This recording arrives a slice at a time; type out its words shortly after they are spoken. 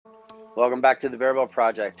Welcome back to the BAREBOW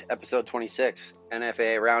Project, episode 26,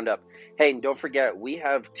 NFAA Roundup. Hey, and don't forget, we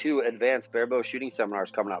have 2 advanced BAREBOW shooting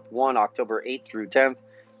seminars coming up. One October 8th through 10th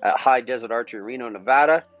at High Desert Archery in Reno,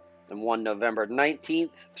 Nevada, and one November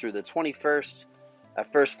 19th through the 21st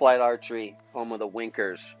at First Flight Archery, home of the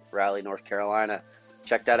Winkers, Raleigh, North Carolina.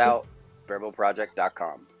 Check that out,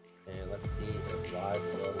 barebowproject.com. And let's see if live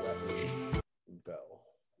will let me go.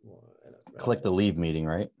 Click the leave meeting,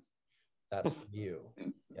 right? That's for you.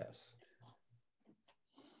 Yes.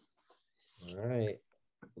 All right.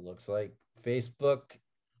 Looks like Facebook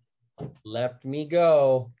left me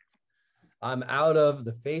go. I'm out of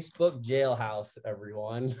the Facebook jailhouse,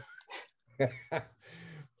 everyone.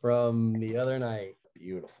 From the other night.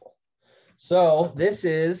 Beautiful. So this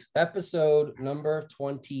is episode number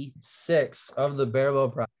 26 of the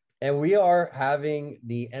BAREBOW Project. And we are having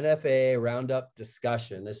the NFAA Roundup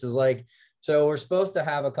discussion. This is like, so we're supposed to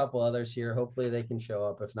have a couple others here. Hopefully they can show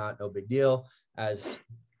up. If not, no big deal. As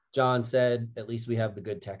John said, at least we have the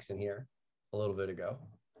good Texan here a little bit ago.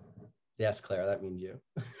 Yes, Claire, that means you.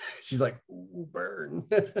 She's like, ooh, burn.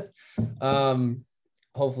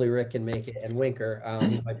 Hopefully Rick can make it, and Winker,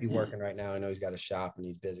 he might be working right now. I know he's got a shop and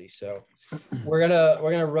he's busy. So we're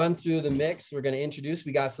gonna run through the mix. We're gonna introduce.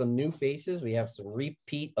 We got some new faces. We have some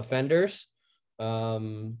repeat offenders.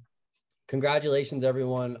 Congratulations,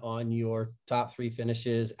 everyone, on your top 3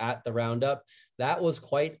 finishes at the Roundup. That was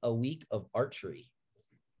quite a week of archery.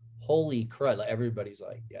 Holy crud. Everybody's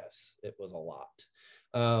like, yes, it was a lot.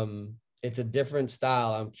 It's a different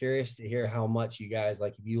style. I'm curious to hear how much you guys,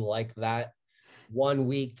 like, if you like that 1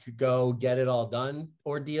 week, go get it all done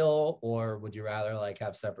ordeal, or would you rather like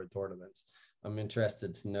have separate tournaments? I'm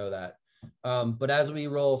interested to know that. But as we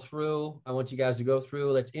roll through, I want you guys to go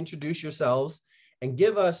through, let's introduce yourselves and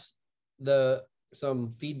give us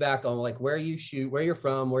some feedback on like where you shoot, where you're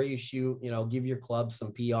from, where you shoot, you know, give your club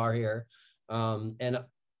some PR here, and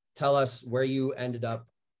tell us where you ended up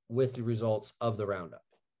with the results of the Roundup.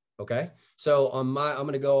 Okay. So I'm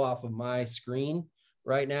going to go off of my screen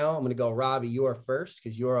right now. I'm going to go, Robbie, you are first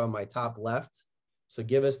because you're on my top left. So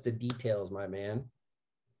give us the details, my man.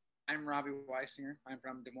 I'm Robbie Weisinger. I'm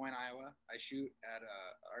from Des Moines, Iowa. I shoot at an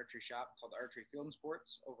archery shop called Archery Field and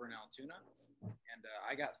Sports over in Altoona. And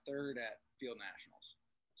I got 3rd at Field Nationals.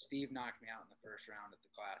 Steve knocked me out in the first round at the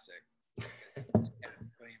Classic.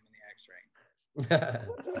 Putting him in the X-ring.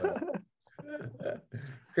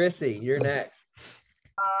 Chrissy, you're next.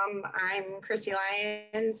 I'm Christy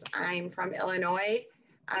Lyons. I'm from Illinois.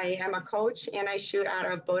 I am a coach and I shoot out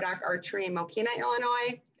of Bodock Archery in Mokina,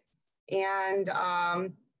 Illinois. And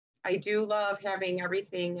I do love having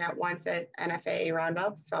everything at once at NFAA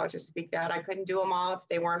Roundup. So I'll just speak that. I couldn't do them all if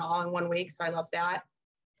they weren't all in 1 week. So I love that.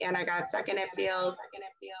 And I got 2nd at Field,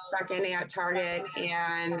 2nd at Target,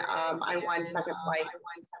 and I won 2nd flight.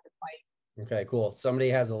 Okay, cool. Somebody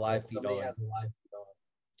has a live feed on.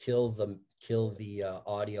 Kill the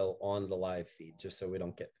audio on the live feed just so we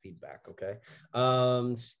don't get feedback. Okay.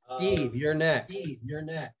 Steve, you're next.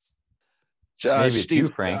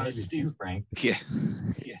 Steve Frank. Yeah,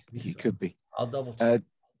 he could be. I'll double check.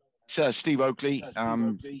 Steve Oakley.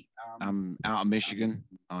 I'm out of Michigan.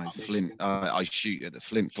 I shoot at the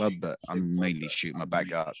Flint Club, but I'm mainly shooting my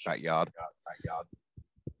backyard.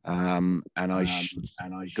 And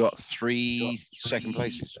I got 3 second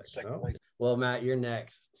places. Well, Matt, you're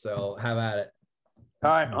next. So have at it.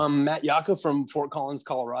 Hi, I'm Matt Yaka from Fort Collins,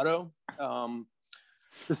 Colorado. The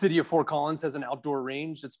city of Fort Collins has an outdoor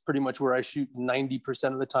range. It's pretty much where I shoot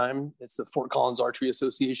 90% of the time. It's the Fort Collins Archery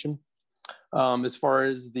Association. As far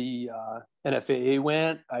as the NFAA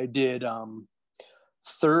went, I did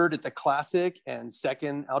 3rd at the Classic and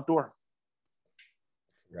 2nd outdoor.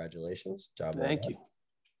 Congratulations. Job well Thank done. you.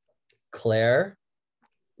 Claire,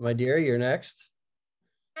 my dear, you're next.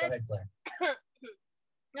 Go ahead, Claire.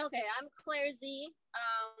 Okay, I'm Claire Z.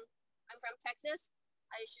 I'm from Texas.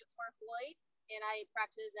 I shoot for Floyd, and I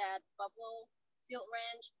practice at Buffalo Field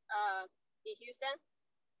Ranch in Houston.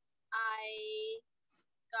 I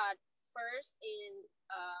got 1st in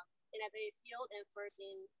NFAA Field and 1st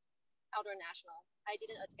in Outdoor National. I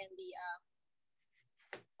didn't attend the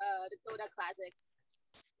Dakota Classic.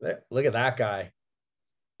 Look at that guy.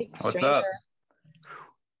 What's up?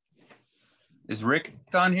 Is Rick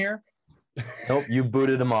on here? Nope, you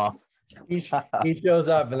booted him off. He shows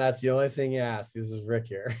up, and that's the only thing he asks. This is Rick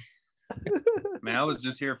here. Man, I was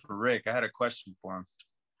just here for Rick. I had a question for him.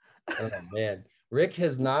 Oh, man. Rick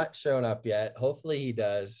has not shown up yet. Hopefully he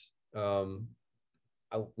does.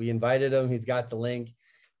 We invited him. He's got the link.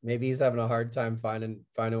 Maybe he's having a hard time finding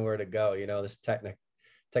where to go. You know, this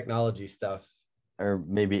technology stuff. Or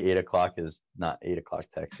maybe 8 o'clock is not 8 o'clock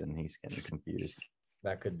Texan. He's getting confused.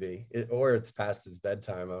 That could be it, or it's past his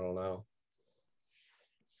bedtime. I don't know.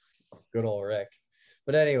 Good old Rick.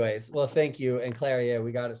 But anyways, well, thank you. And Claire, yeah,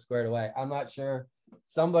 we got it squared away. I'm not sure.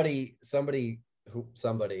 Somebody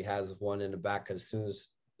has one in the back, because as soon as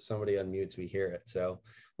somebody unmutes, we hear it. So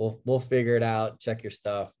we'll figure it out. Check your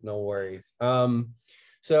stuff. No worries.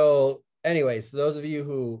 So anyways, those of you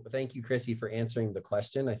who, thank you, Chrissy, for answering the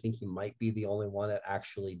question. I think you might be the only one that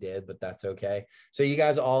actually did, but that's okay. So you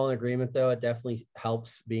guys are all in agreement, though. It definitely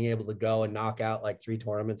helps being able to go and knock out like 3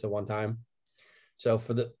 tournaments at one time. So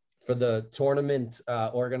for the tournament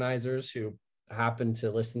organizers who happen to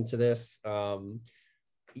listen to this,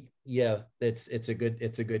 yeah, it's a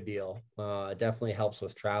good deal. It definitely helps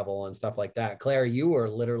with travel and stuff like that. Claire, you were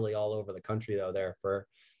literally all over the country though there for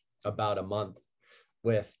about a month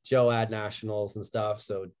with JOAD nationals and stuff.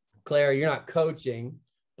 So Claire, you're not coaching,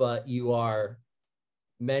 but you are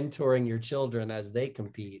mentoring your children as they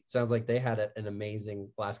compete. Sounds like they had an amazing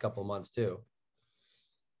last couple of months too.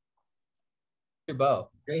 Your bow,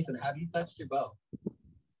 Grayson, have you touched your bow?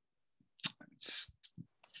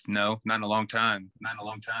 No, not in a long time.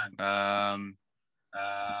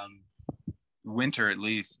 Winter at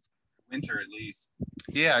least.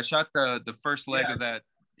 Yeah, I shot the first leg of that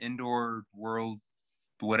indoor world,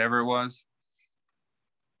 whatever it was.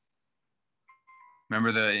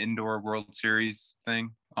 Remember the indoor World Series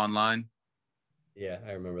thing online? Yeah,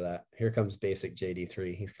 I remember that. Here comes basic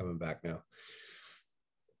JD3. He's coming back now.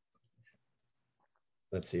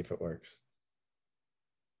 Let's see if it works.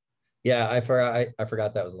 Yeah, I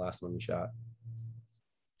forgot that was the last one you shot.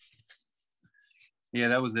 Yeah,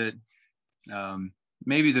 that was it.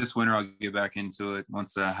 Maybe this winter I'll get back into it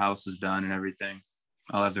once the house is done and everything.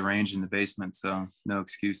 I'll have the range in the basement, so no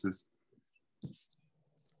excuses.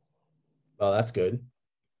 Oh, that's good.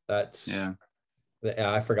 Yeah,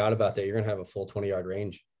 I forgot about that. You're gonna have a full 20-yard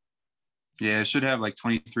range. Yeah, it should have like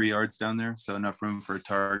 23 yards down there, so enough room for a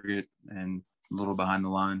target and a little behind the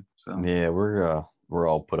line. So Yeah, we're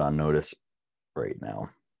all put on notice right now.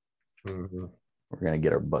 Mm-hmm. We're gonna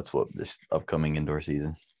get our butts whooped this upcoming indoor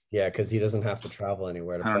season. Yeah, because he doesn't have to travel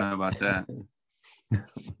anywhere to I don't know about that.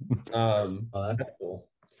 Oh, that's cool.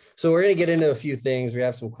 So we're going to get into a few things. We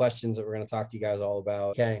have some questions that we're going to talk to you guys all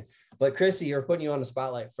about. Okay. But Chrissy, you're putting you on the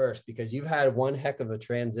spotlight first because you've had one heck of a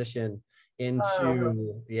transition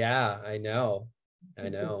into, yeah, I know.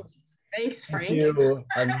 Thanks, Frank. Into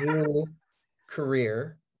a new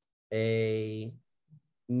career, a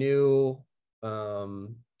new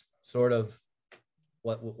sort of,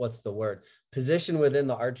 what's the word? Position within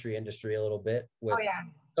the archery industry a little bit with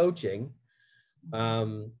coaching.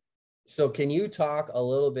 So can you talk a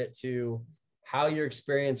little bit to how your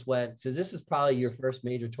experience went? Because this is probably your first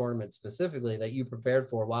major tournament specifically that you prepared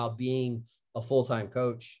for while being a full-time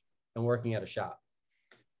coach and working at a shop.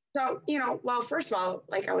 So, well, first of all,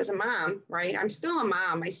 like I was a mom, right? I'm still a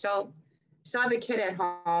mom. I still have a kid at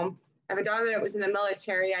home. I have a daughter that was in the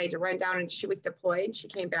military. I had to run down and she was deployed. She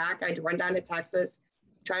came back. I had to run down to Texas,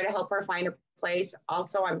 try to help her find a place.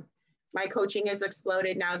 Also, my coaching has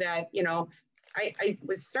exploded now that, I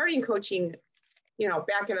was starting coaching,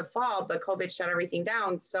 back in the fall, but COVID shut everything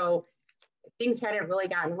down. So things hadn't really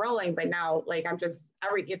gotten rolling, but now like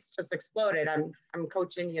it's just exploded. I'm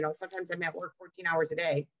coaching, sometimes I'm at work 14 hours a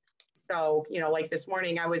day. So, like this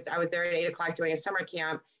morning I was there at 8 o'clock doing a summer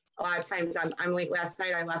camp. A lot of times I'm late. Last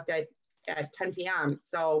night I left at 10 p.m.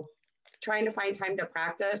 So trying to find time to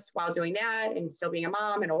practice while doing that and still being a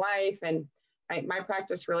mom and a wife. And my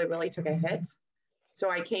practice really, really took a hit. So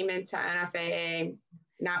I came into NFAA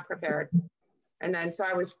not prepared. And then, so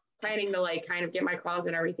I was planning to kind of get my calls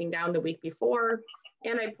and everything down the week before.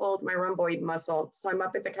 And I pulled my rhomboid muscle. So I'm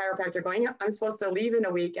up at the chiropractor going, I'm supposed to leave in a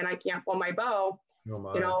week and I can't pull my bow.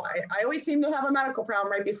 Oh I always seem to have a medical problem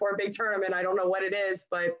right before a big tournament. I don't know what it is,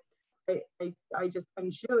 but I just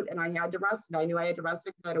couldn't shoot and I had to rest. And I knew I had to rest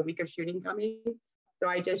because I had a week of shooting coming. So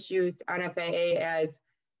I just used NFAA as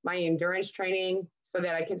my endurance training so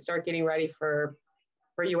that I can start getting ready for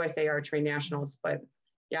USA Archery Nationals. But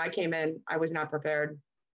yeah, I came in, I was not prepared.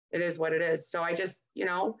 It is what it is. So I just,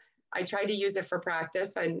 I tried to use it for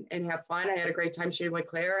practice and have fun. I had a great time shooting with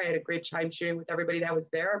Claire. I had a great time shooting with everybody that was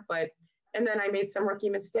there. And then I made some rookie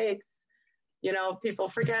mistakes. People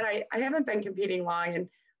forget I haven't been competing long, and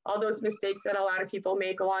all those mistakes that a lot of people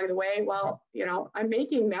make along the way, well, I'm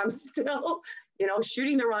making them still,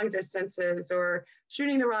 shooting the wrong distances or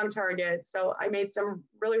shooting the wrong target. So I made some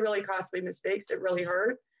really, really costly mistakes. It really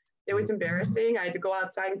hurt. It was embarrassing. I had to go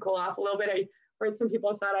outside and cool off a little bit. I heard some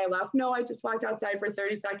people thought I left. No, I just walked outside for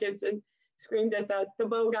 30 seconds and screamed at the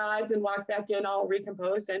bow gods and walked back in all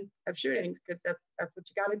recomposed and have shootings because that's what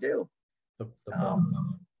you got to do.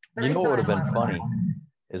 You know what would have been funny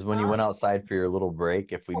is when you went outside for your little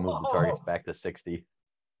break, if we move the targets back to 60.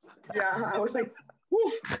 Yeah, I was like,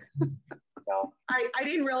 whew. So I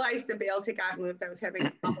didn't realize the bales had got moved. I was having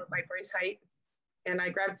a problem with my brace height. And I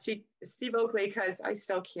grabbed Steve Oakley because I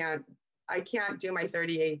can't do my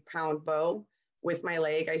 38-pound bow with my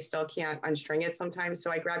leg. I still can't unstring it sometimes.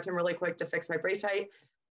 So I grabbed him really quick to fix my brace height.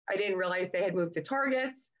 I didn't realize they had moved the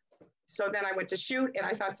targets. So then I went to shoot and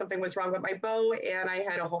I thought something was wrong with my bow and I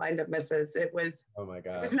had a whole end of misses. Oh my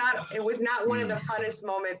God. It was not one of the funnest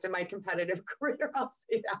moments in my competitive career. I'll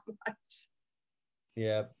say that much.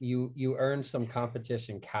 Yeah. You earned some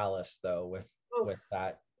competition callus though with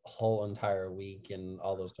that whole entire week and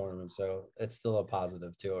all those tournaments. So it's still a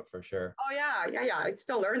positive to it for sure. Oh yeah. I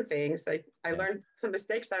still learn things. I learned some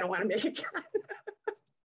mistakes I don't want to make again.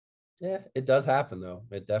 Yeah, it does happen though.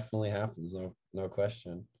 It definitely happens. No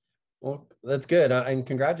question. Well, that's good. And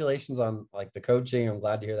congratulations on like the coaching. I'm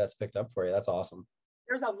glad to hear that's picked up for you. That's awesome.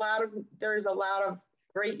 There's a lot of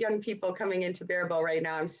great young people coming into BAREBOW right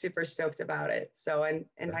now. I'm super stoked about it. So, and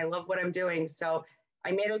I love what I'm doing. So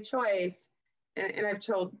I made a choice and I've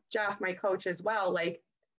told Jeff, my coach as well, like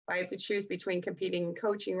if I have to choose between competing and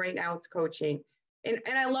coaching right now, it's coaching. And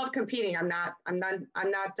I love competing. I'm not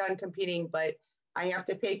done competing, but I have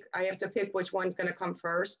to pick which one's going to come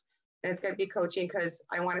first. And it's going to be coaching because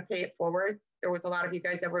I want to pay it forward. There was a lot of you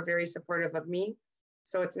guys that were very supportive of me.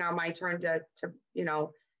 So it's now my turn to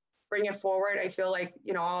bring it forward. I feel like,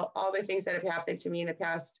 all the things that have happened to me in the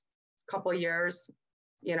past couple of years,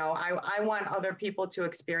 I want other people to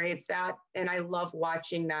experience that. And I love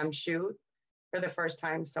watching them shoot for the first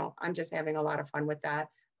time. So I'm just having a lot of fun with that.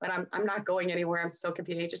 But I'm not going anywhere. I'm still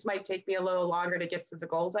competing. It just might take me a little longer to get to the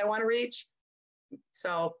goals I want to reach.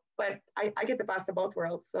 So, but I get the best of both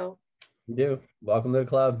worlds. So you do. Welcome to the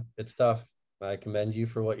club. It's tough. I commend you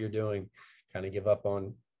for what you're doing. Kind of give up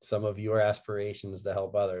on some of your aspirations to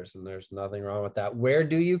help others. And there's nothing wrong with that. Where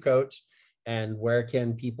do you coach? And where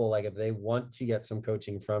can people, like if they want to get some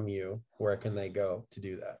coaching from you, where can they go to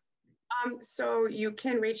do that? So you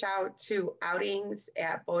can reach out to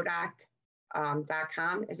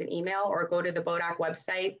outings@bodoc.com as an email, or go to the BODOC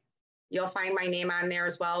website. You'll find my name on there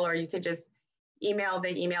as well, or you can just email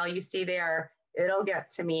the email you see there. It'll get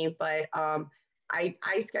to me, but I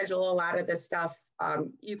schedule a lot of this stuff.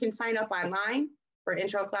 You can sign up online for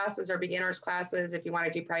intro classes or beginners classes. If you want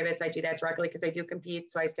to do privates, I do that directly because I do compete.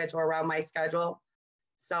 So I schedule around my schedule.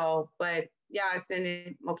 So, but yeah, it's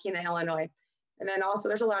in Mokina, Illinois. And then also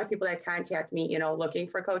there's a lot of people that contact me, looking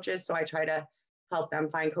for coaches. So I try to help them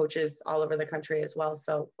find coaches all over the country as well.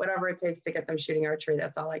 So whatever it takes to get them shooting archery,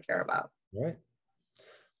 that's all I care about. All right.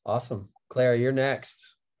 Awesome. Claire, you're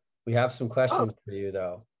next. We have some questions for you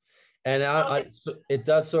though. And it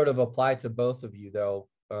does sort of apply to both of you though,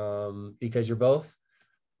 because you're both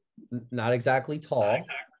not exactly tall.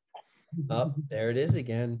 Oh, there it is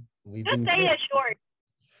again. We've been say it short.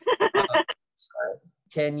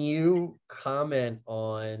 Can you comment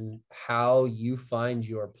on how you find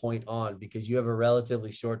your point on, because you have a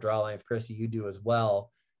relatively short draw line. Chrissy, you do as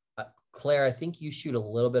well. Claire, I think you shoot a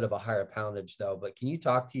little bit of a higher poundage though, but can you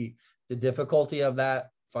talk to the difficulty of that,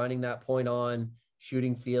 finding that point on,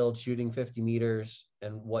 shooting field, shooting 50 meters,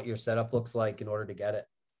 and what your setup looks like in order to get it?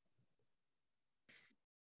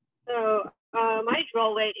 So my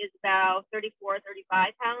draw weight is about 34,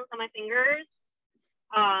 35 pounds on my fingers.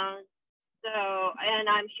 And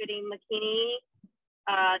I'm shooting Makini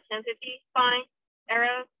 1050 spine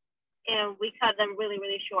arrows, and we cut them really,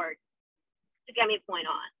 really short to get me a point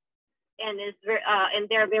on. And and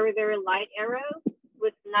they're very, very light arrows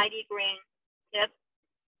with 90 grain tips.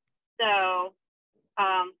 So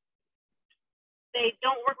they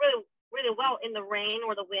don't work really, really well in the rain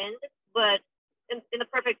or the wind, but in the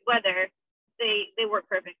perfect weather, they work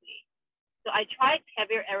perfectly. So I tried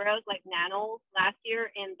heavier arrows like nanos last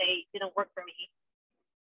year, and they didn't work for me.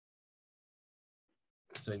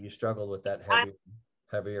 So you struggled with that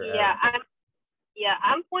heavier yeah, arrow.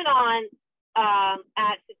 I'm point on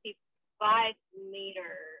at 55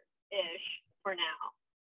 meter-ish for now.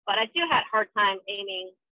 But I still had a hard time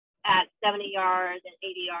aiming at 70 yards and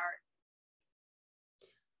 80 yards.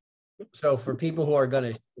 So for people who are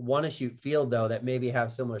going to want to shoot field though, that maybe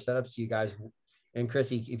have similar setups to you guys, and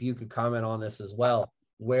Chrissy, if you could comment on this as well,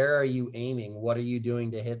 where are you aiming? What are you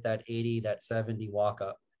doing to hit that 80, that 70 walk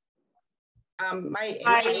up? My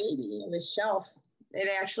 80 was shelf. It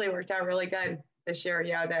actually worked out really good this year.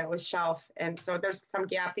 Yeah, that was shelf. And so there's some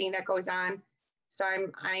gapping that goes on. So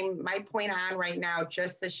I'm my point on right now,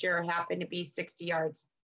 just this year happened to be 60 yards.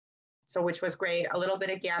 So which was great. A little bit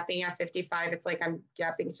of gapping at 55. It's like I'm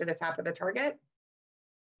gapping to the top of the target.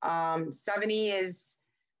 70 is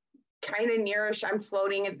kind of nearish. I'm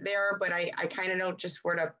floating it there, but I kind of know just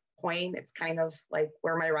where to point. It's kind of like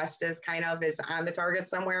where my rest is is on the target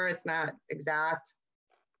somewhere. It's not exact,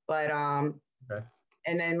 but Okay.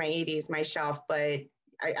 and then my 80 is my shelf, but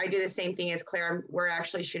I do the same thing as Claire. We're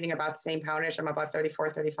actually shooting about the same poundage. I'm about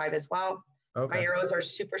 34, 35 as well. Okay. My arrows are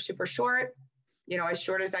super, super short, as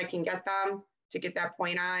short as I can get them to get that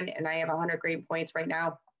point on. And I have 100 grain points right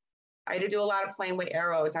now. I had to do a lot of playing with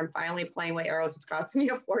arrows. I'm finally playing with arrows. It's costing me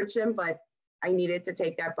a fortune, but I needed to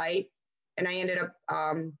take that bite. And I ended up,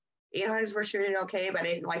 800s were shooting okay, but I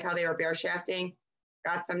didn't like how they were bare shafting.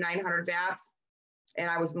 Got some 900 VAPs,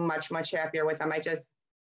 and I was much, much happier with them. I got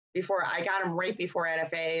them right before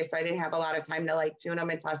NFAA, so I didn't have a lot of time to like tune them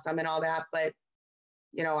and test them and all that. But,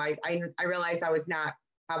 I realized I was not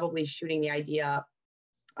probably shooting the idea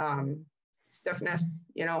stiffness,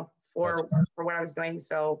 for what I was doing.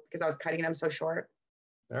 So, because I was cutting them so short.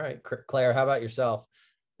 All right. Claire, how about yourself?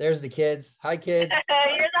 There's the kids. Hi, kids.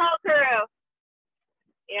 You're the whole crew.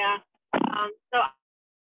 Yeah.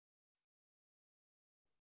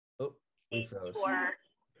 So We froze. for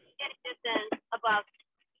any distance above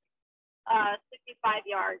 65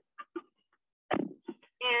 yards. And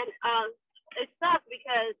it sucked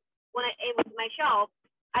because when I aimed with my shelf,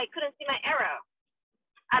 I couldn't see my arrow.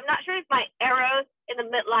 I'm not sure if my arrow's in the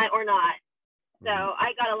midline or not. So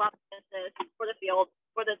I got a lot of misses for the field,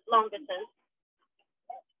 for the long distance.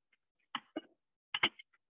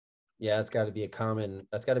 Yeah, that's got to be a common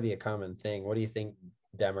thing. What do you think,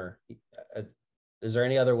 Demer? Is there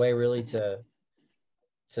any other way really to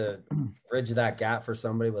bridge that gap for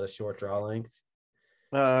somebody with a short draw length?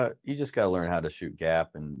 You just got to learn how to shoot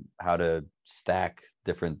gap and how to stack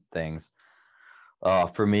different things.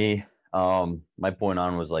 For me, my point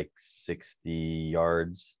on was like 60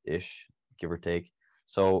 yards ish, give or take.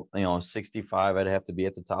 So, 65, I'd have to be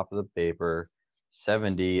at the top of the paper.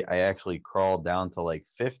 70, I actually crawled down to like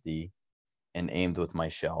 50 and aimed with my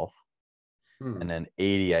shelf. And then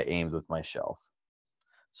 80, I aimed with my shelf.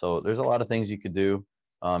 So there's a lot of things you could do.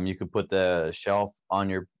 You could put the shelf on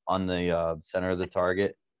the center of the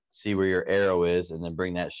target, see where your arrow is, and then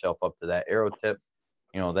bring that shelf up to that arrow tip.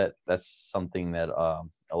 That's something that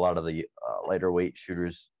a lot of the lighter weight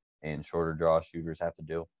shooters and shorter draw shooters have to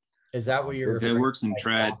do. Is that what you're? It works in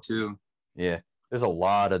trad too. Yeah, there's a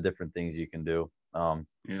lot of different things you can do.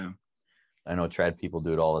 Yeah, I know trad people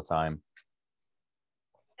do it all the time.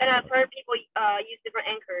 And I've heard people use different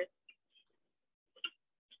anchors.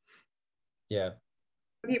 Yeah.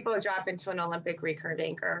 People drop into an Olympic recurve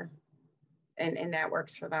anchor, and that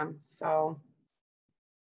works for them. So.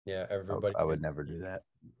 Yeah, everybody. I would never do that.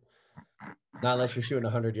 Not unless you're shooting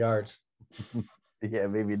 100 yards. Yeah,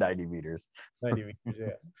 maybe 90 meters. 90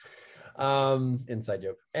 meters, yeah. Inside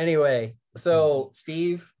joke. Anyway, so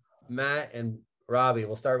Steve, Matt, and Robbie,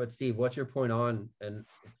 we'll start with Steve. What's your point on and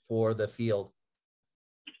for the field?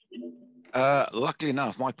 Luckily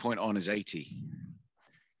enough, my point on is 80.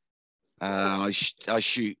 I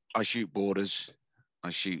shoot borders. I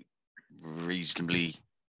shoot reasonably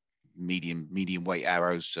medium weight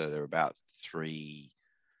arrows. So they're about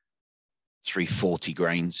 340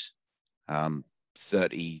 grains.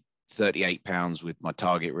 38 pounds with my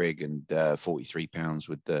target rig and 43 pounds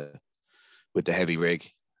with the heavy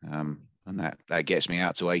rig. And that gets me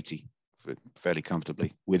out to 80 fairly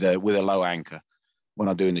comfortably with a low anchor. When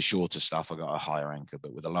I'm doing the shorter stuff, I got a higher anchor,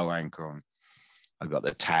 but with a low anchor on, I got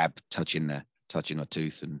the tab touching the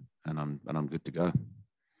tooth, and I'm good to go.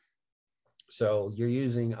 So you're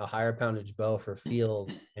using a higher poundage bow for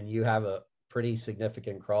field, and you have a pretty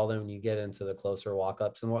significant crawl then when you get into the closer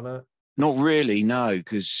walk-ups and whatnot? Not really, no,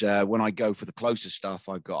 because when I go for the closer stuff,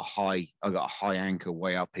 I got a high anchor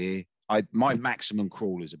way up here. My maximum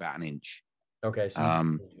crawl is about an inch. Okay,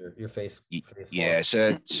 so your face. Yeah,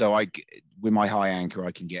 so I with my high anchor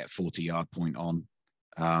I can get 40-yard point on,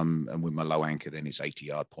 and with my low anchor then it's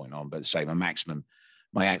 80-yard point on. But say my maximum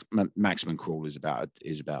crawl is about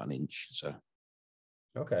an inch. So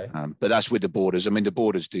okay, but that's with the borders. I mean, the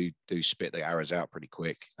borders do spit the arrows out pretty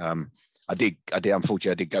quick. I did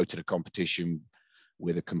unfortunately I did go to the competition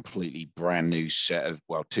with a completely brand new set of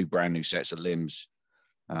two brand new sets of limbs.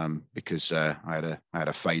 Because I had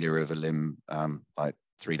a failure of a limb like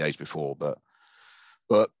 3 days before, but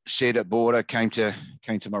Sid at Border came to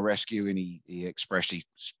my rescue, and he expressly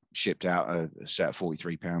shipped out a set of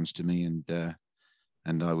 43 pounds to me,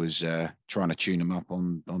 and I was trying to tune him up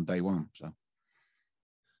on day one. So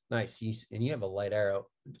nice. And you have a light arrow,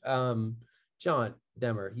 John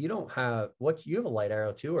Demer. You have a light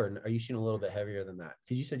arrow too, or are you shooting a little bit heavier than that?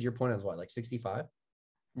 Because you said your point was what, like 65?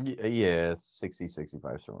 Yeah, 60,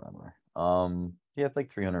 65, somewhere around there. Yeah, it's like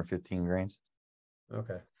 315 grains.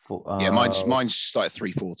 Okay. Yeah, mine's started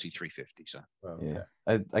 340, 350. So yeah,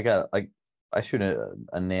 I shoot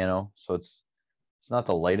a nano, so it's not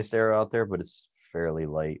the lightest arrow out there, but it's fairly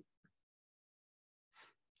light.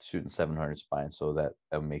 Shooting 700 spine, so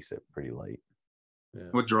that makes it pretty light. Yeah.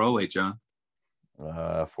 What draw weight, John?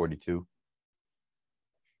 42.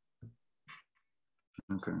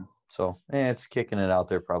 Okay. So it's kicking it out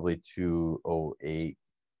there, probably 208,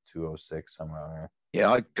 206, somewhere around there.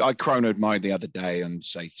 yeah, I chronoed mine the other day and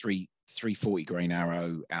say 340 grain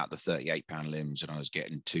arrow out the 38-pound limbs, and I was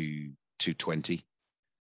getting 220.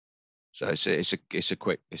 So it's a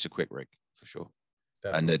quick rig for sure.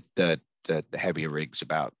 Definitely. And the heavier rigs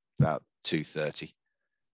about 230.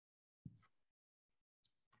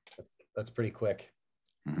 That's pretty quick.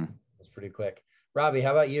 Mm-hmm. That's pretty quick. Robbie,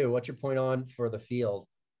 how about you? What's your point on for the field?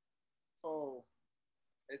 Oh,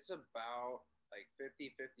 it's about like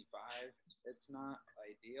 50, 55. It's not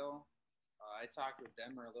ideal. I talked with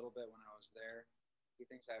Demmer a little bit when I was there. He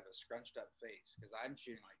thinks I have a scrunched up face because I'm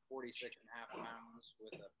shooting like 46 and a half pounds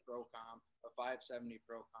with a pro comp, a 570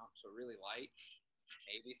 pro comp, so really light,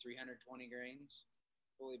 maybe 320 grains,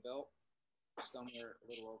 fully built, somewhere a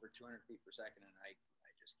little over 200 feet per second, and I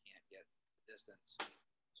just can't get the distance.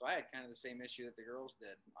 So I had kind of the same issue that the girls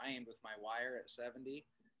did. I aimed with my wire at 70,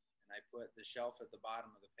 and I put the shelf at the bottom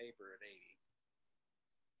of the paper at 80.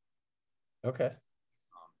 Okay.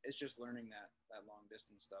 It's just learning that long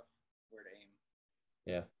distance stuff, where to aim.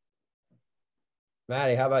 Yeah.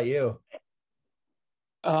 Maddie, how about you?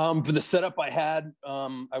 For the setup I had,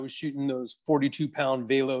 I was shooting those 42-pound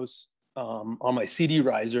Velos on my CD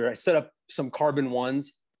riser. I set up some carbon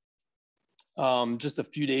ones just a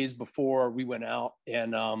few days before we went out,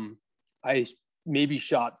 and I maybe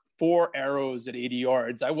shot 4 arrows at 80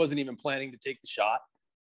 yards. I wasn't even planning to take the shot,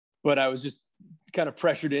 but I was just kind of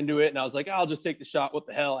pressured into it, and I was like, I'll just take the shot. What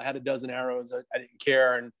the hell? I had a dozen arrows. I didn't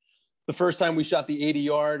care. And the first time we shot the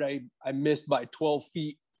 80-yard, I missed by 12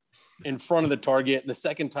 feet in front of the target. The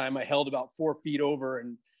second time I held about 4 feet over,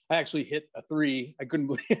 and I actually hit a 3. I couldn't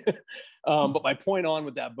believe it. But my point on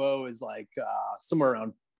with that bow is like somewhere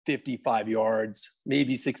around 55 yards,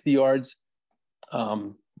 maybe 60 yards.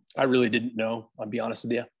 I really didn't know, I'll be honest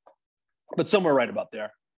with you, but somewhere right about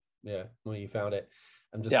there. Yeah, well, you found it.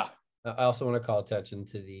 I also want to call attention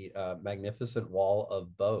to the magnificent wall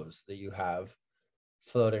of bows that you have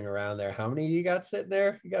floating around there. How many you got sitting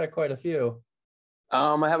there? You got quite a few.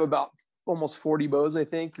 I have about almost 40 bows, I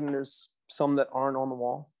think, and there's some that aren't on the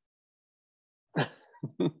wall.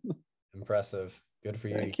 Impressive. Good for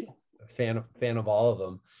you. Thank you. Fan of all of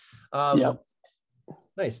them. Yeah.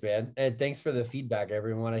 Nice, man. And thanks for the feedback,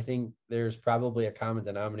 everyone. I think there's probably a common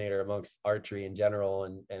denominator amongst archery in general,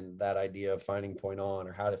 and that idea of finding point on,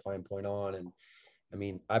 or how to find point on. And I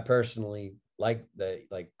mean, I personally like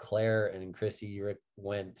Claire and Chrissy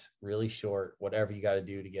went really short, whatever you got to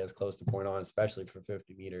do to get as close to point on, especially for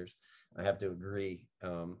 50 meters. I have to agree.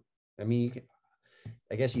 I mean,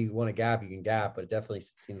 I guess you want to gap, you can gap, but it definitely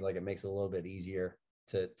seems like it makes it a little bit easier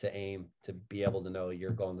to aim, to be able to know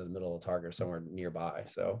you're going to the middle of the target or somewhere nearby.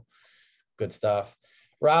 So good stuff.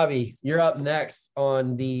 Robbie, you're up next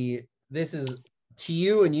on this is to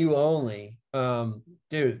you and you only.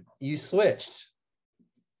 Dude, you switched.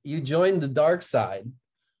 You joined the dark side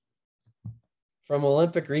from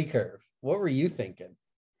Olympic recurve. What were you thinking?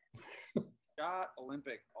 Shot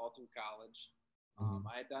Olympic all through college.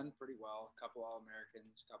 I had done pretty well, a couple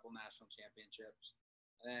All-Americans, a couple national championships.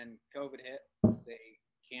 And then COVID hit. They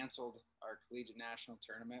canceled our collegiate national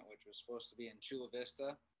tournament, which was supposed to be in Chula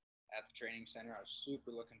Vista at the training center. I was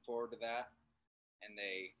super looking forward to that. And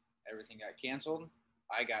everything got canceled.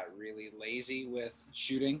 I got really lazy with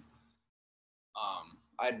shooting.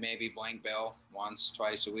 I'd maybe blank bail once,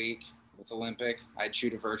 twice a week with Olympic. I'd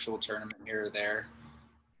shoot a virtual tournament here or there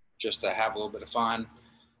just to have a little bit of fun.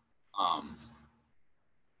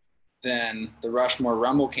 Then the Rushmore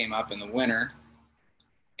Rumble came up in the winter,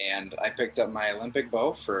 and I picked up my Olympic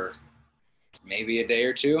bow for maybe a day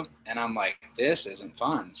or two, and I'm like, this isn't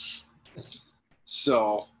fun.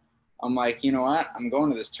 So I'm like, you know what? I'm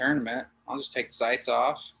going to this tournament. I'll just take the sights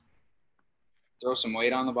off, throw some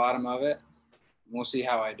weight on the bottom of it, and we'll see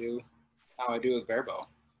how I do with BAREBOW.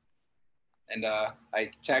 And I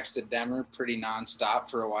texted Demmer pretty nonstop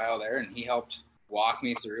for a while there, and he helped walk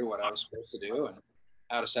me through what I was supposed to do and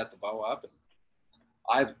how to set the bow up. And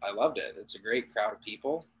I loved it. It's a great crowd of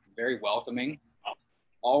people, very welcoming,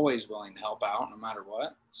 always willing to help out no matter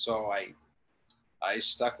what. So I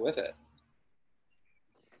stuck with it.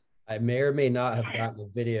 I may or may not have gotten a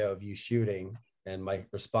video of you shooting, and my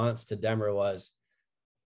response to Demmer was,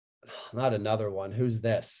 not another one. Who's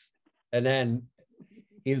this? And then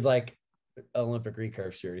he was like, Olympic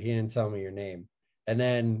recurve shooter. He didn't tell me your name. And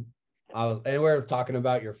then we were talking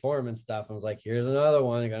about your form and stuff. I was like, here's another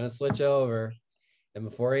one. I'm going to switch over. And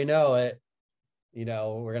before you know it, you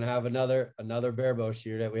know, we're going to have another barebow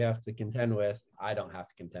shooter that we have to contend with. I don't have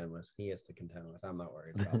to contend with. He has to contend with. I'm not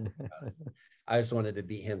worried about it. I just wanted to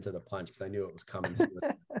beat him to the punch because I knew it was coming soon.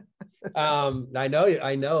 I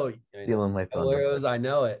know. Stealing my thunder. I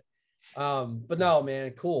know it. But no,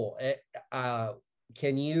 man, cool.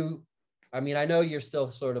 Can you, I mean, I know you're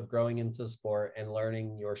still sort of growing into sport and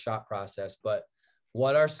learning your shot process, but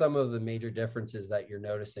what are some of the major differences that you're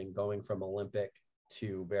noticing going from Olympic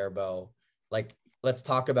to barebow? Like, let's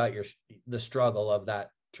talk about the struggle of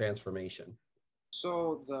that transformation.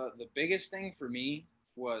 So the biggest thing for me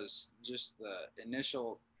was just the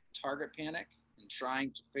initial target panic and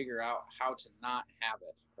trying to figure out how to not have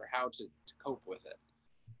it or how to cope with it.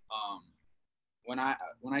 When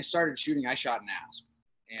I started shooting, I shot NASP,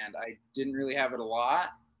 and I didn't really have it a lot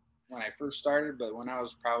when I first started, but when I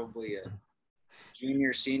was probably a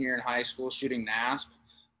junior, senior in high school shooting NASP,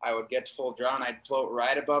 I would get to full draw and I'd float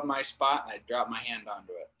right above my spot and I'd drop my hand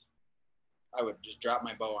onto it. I would just drop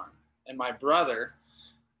my bow arm. And my brother,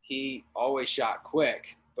 he always shot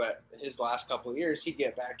quick, but his last couple of years, he'd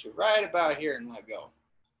get back to right about here and let go.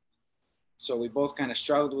 So we both kind of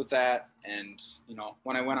struggled with that. And, you know,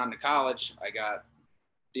 when I went on to college, I got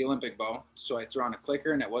the Olympic bow. So I threw on a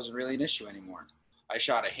clicker and it wasn't really an issue anymore. I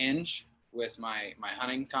shot a hinge with my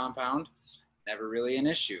hunting compound, never really an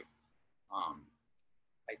issue.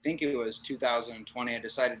 I think it was 2020, I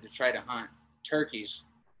decided to try to hunt turkeys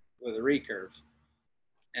with a recurve.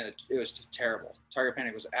 And it was terrible. Target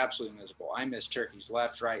panic was absolutely miserable. I missed turkeys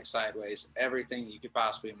left, right, sideways, everything you could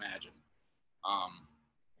possibly imagine.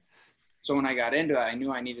 So when I got into it, I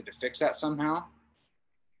knew I needed to fix that somehow,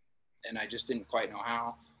 and I just didn't quite know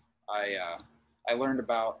how. I learned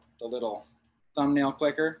about the little thumbnail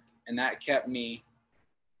clicker, and that calmed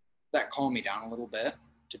me down a little bit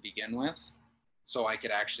to begin with, so I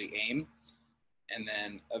could actually aim. And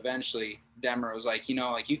then eventually Demmer was like, you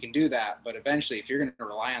know, like you can do that, but eventually if you're going to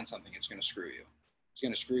rely on something, it's going to screw you. It's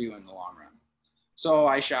going to screw you in the long run. So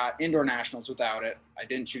I shot indoor nationals without it. I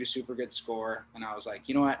didn't shoot a super good score. And I was like,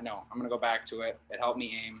 you know what? No, I'm going to go back to it. It helped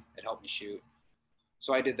me aim. It helped me shoot.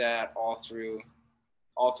 So I did that all through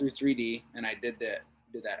 3D. And I did that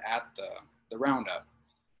at the roundup.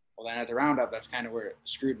 Well, then at the roundup, that's kind of where it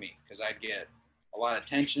screwed me, because I'd get a lot of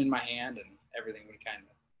tension in my hand and everything would kind of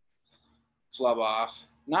flub off.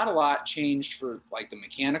 Not a lot changed for like the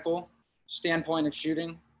mechanical standpoint of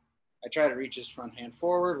shooting. I try to reach this front hand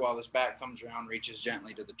forward while this back comes around, reaches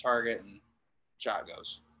gently to the target, and shot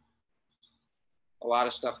goes. A lot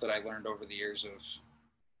of stuff that I learned over the years of,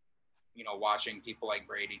 you know, watching people like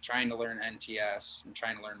Brady, trying to learn NTS and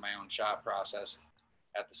trying to learn my own shot process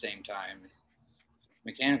at the same time.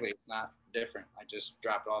 Mechanically, it's not different. I just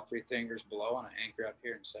dropped all three fingers below and I anchor up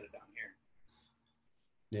here and set it down here.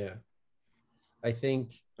 Yeah. I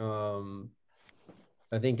think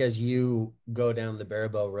as you go down the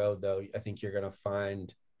barebow road, though, I think you'll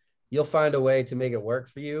find a way to make it work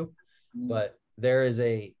for you. Mm-hmm. But there is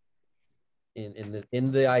in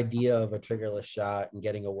the idea of a triggerless shot and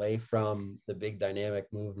getting away from the big dynamic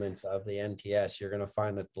movements of the NTS, you're going to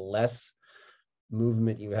find that the less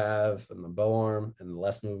movement you have in the bow arm and the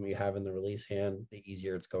less movement you have in the release hand, the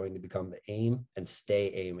easier it's going to become to aim and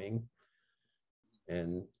stay aiming.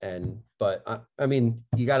 But I mean,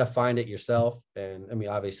 you got to find it yourself. And I mean,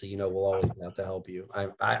 obviously, you know, we'll always have to help you.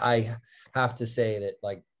 I have to say that,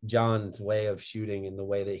 like, John's way of shooting and the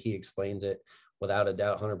way that he explains it, without a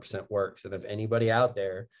doubt, 100% works. And if anybody out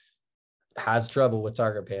there has trouble with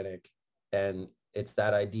target panic, and it's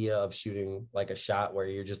that idea of shooting like a shot where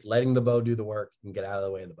you're just letting the bow do the work and get out of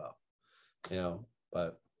the way of the bow, you know.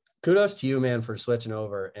 But kudos to you, man, for switching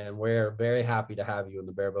over. And we're very happy to have you in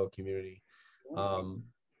the barebow community.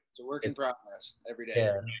 It's a work in progress every day.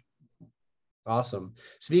 Yeah. Awesome.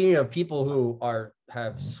 Speaking of people who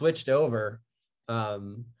have switched over,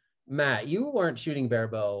 Matt, you weren't shooting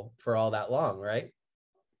barebow for all that long, right?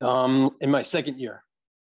 In my second year.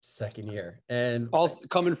 And also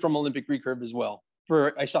coming from Olympic recurve as well.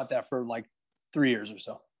 I shot that for like 3 years or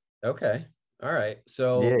so. Okay. All right.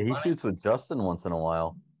 So yeah, he shoots with Justin once in a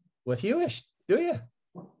while. With you, do you?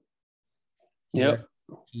 Yep.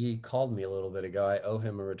 He called me a little bit ago. I owe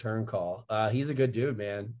him a return call. He's a good dude,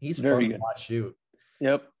 man. He's very fun good to watch shoot.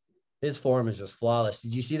 Yep. His form is just flawless.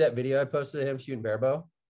 Did you see that video I posted of him shooting barebow?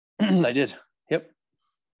 I did. Yep.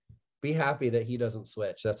 Be happy that he doesn't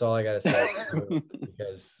switch. That's all I got to say.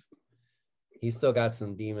 Because He's still got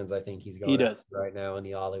some demons. I think he's going He does right now in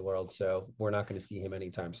the Ollie world. So we're not going to see him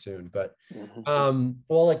anytime soon. But Mhm.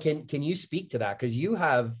 well, can you speak to that? Because you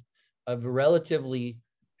have a relatively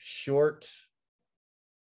short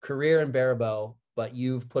career in BAREBOW, but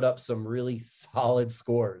you've put up some really solid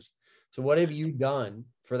scores. So what have you done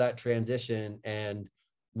for that transition, and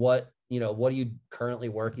what are you currently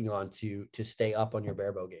working on to stay up on your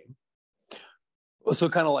BAREBOW game? Well, so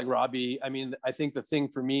kind of like Robbie, I mean, I think the thing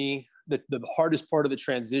for me, the hardest part of the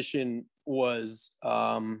transition was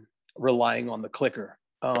relying on the clicker.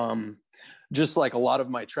 Just like a lot of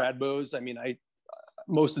my trad bows, I mean,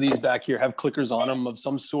 most of these back here have clickers on them of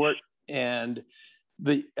some sort, and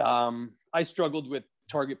I struggled with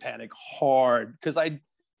target panic hard because I'm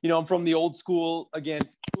from the old school again.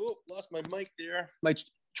 Oh, lost my mic there. My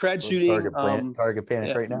trad shooting. Target panic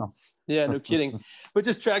yeah. right now. Yeah, no kidding. But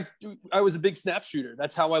just I was a big snap shooter.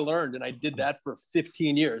 That's how I learned. And I did that for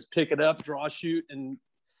 15 years, pick it up, draw, shoot. And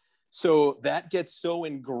so that gets so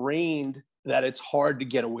ingrained that it's hard to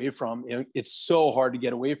get away from. It's so hard to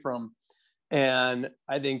get away from. And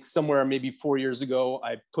I think somewhere maybe 4 years ago,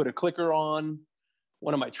 I put a clicker on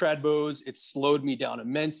one of my trad bows. It slowed me down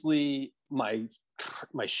immensely. My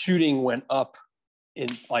shooting went up in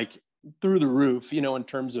like through the roof, in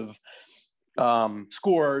terms of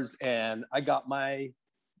scores. And I got my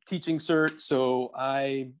teaching cert. So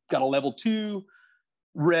I got a level 2,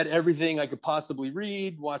 read everything I could possibly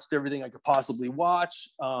read, watched everything I could possibly watch,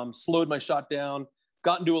 slowed my shot down,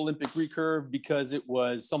 got into Olympic recurve because it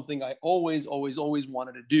was something I always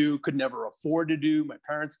wanted to do, could never afford to do. My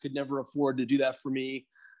parents could never afford to do that for me.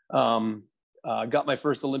 Got my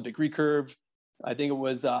first Olympic recurve. I think it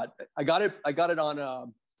was, I got it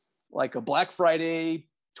on like a Black Friday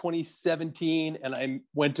 2017, and I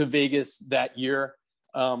went to Vegas that year.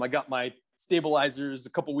 I got my stabilizers a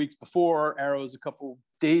couple weeks before, arrows a couple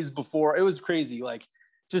days before. It was crazy, like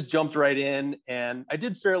just jumped right in, and I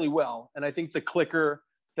did fairly well. And I think the clicker,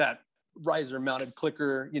 that riser mounted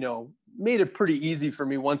clicker, made it pretty easy for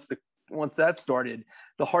me once that started.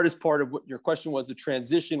 The hardest part of what your question was, the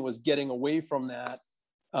transition, was getting away from that.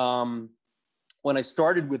 When I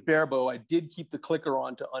started with BAREBOW, I did keep the clicker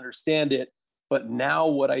on to understand it. But now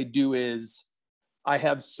what I do is I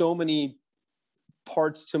have so many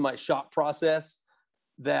parts to my shot process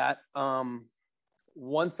that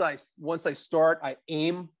once I start, I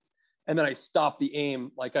aim, and then I stop the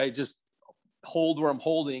aim. Like I just hold where I'm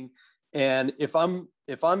holding. And if I'm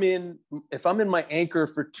in my anchor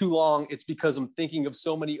for too long, it's because I'm thinking of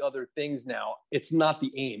so many other things now. It's not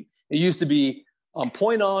the aim. It used to be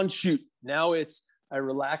point on, shoot. Now it's I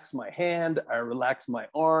relax my hand, I relax my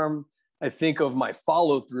arm, I think of my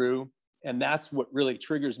follow through, and that's what really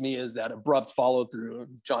triggers me, is that abrupt follow through.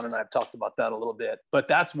 John and I have talked about that a little bit, but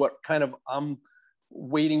that's what kind of I'm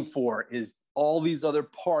waiting for, is all these other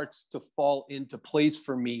parts to fall into place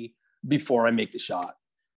for me before I make the shot.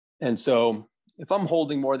 And so if I'm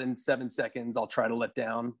holding more than 7 seconds, I'll try to let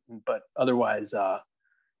down, but otherwise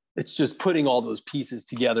it's just putting all those pieces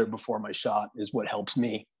together before my shot is what helps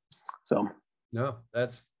me. So no,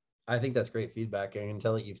 I think that's great feedback. I can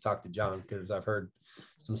tell that you've talked to John, because I've heard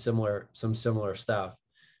some similar stuff.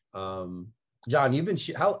 John,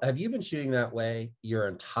 how have you been shooting that way your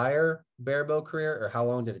entire BAREBOW career, or how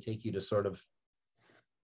long did it take you to sort of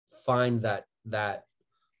find that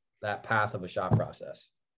path of a shot process?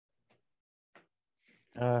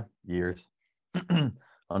 Years.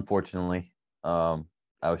 Unfortunately, I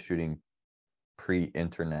was shooting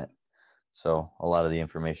pre-internet, so a lot of the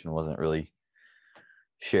information wasn't really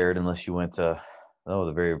shared unless you went to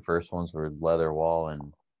the very first ones were Leather Wall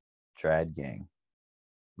and Trad Gang.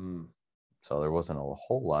 So there wasn't a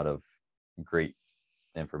whole lot of great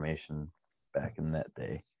information back in that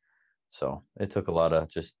day. So it took a lot of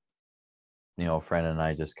just, a friend and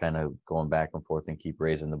I just kind of going back and forth and keep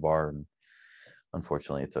raising the bar. And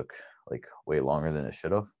unfortunately, it took like way longer than it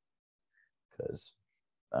should have, because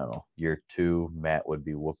I don't know, year 2, Matt would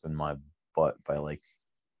be whooping my butt by like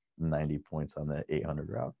 90 points on that 800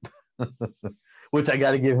 route, which I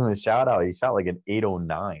got to give him a shout out. He shot like an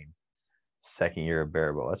 809 second year of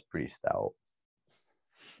BAREBOW. That's pretty stout.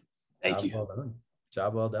 Thank you. Well done.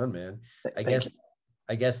 Job well done, man. I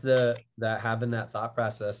guess that having that thought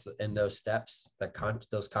process and those steps,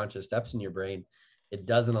 those conscious steps in your brain, it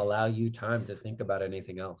doesn't allow you time to think about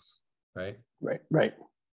anything else, right? Right.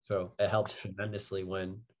 So it helps tremendously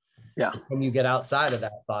when you get outside of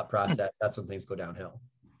that thought process. That's when things go downhill.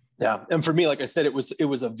 Yeah, and for me, like I said, it was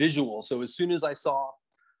a visual. So as soon as I saw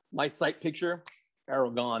my sight picture,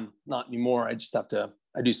 arrow gone, not anymore. I just have to.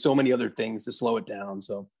 I do so many other things to slow it down.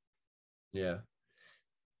 So yeah.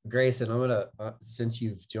 Grayson, I'm gonna since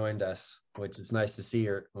you've joined us, which is nice to see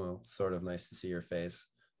your, well, sort of nice to see your face,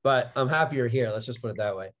 but I'm happy you're here. Let's just put it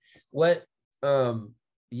that way. What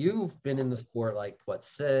you've been in the sport like what,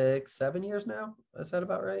 6-7 years now? Is that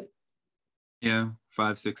about right? Yeah,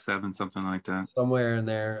 5, 6, 7, something like that. Somewhere in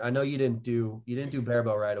there. I know you didn't do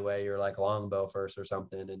barebow right away. You're like longbow first or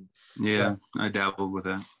something. And yeah, I dabbled with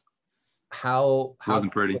that. How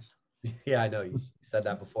wasn't pretty. Yeah, I know you said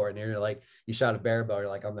that before, and you're like, you shot a barebow. You're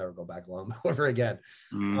like, I'll never go back longbow ever again.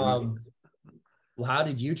 Mm-hmm. Well, how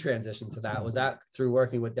did you transition to that? Was that through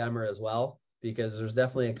working with Demer as well? Because there's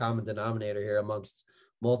definitely a common denominator here amongst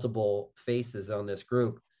multiple faces on this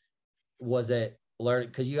group. Was it learning,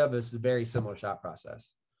 because you have a very similar shot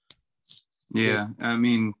process? Yeah, I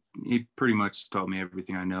mean, he pretty much taught me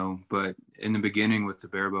everything I know. But in the beginning with the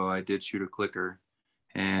barebow, I did shoot a clicker,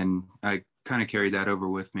 and I kind of carried that over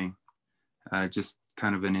with me. Just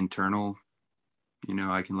kind of an internal,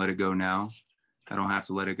 I can let it go now. I don't have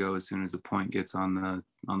to let it go as soon as the point gets on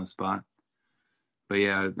the spot. But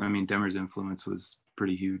yeah, I mean, Demer's influence was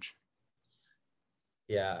pretty huge.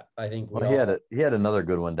 Yeah, I think he had another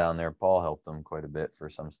good one down there. Paul helped him quite a bit for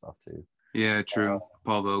some stuff too. Yeah, true.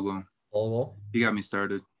 Paul Vogel. He got me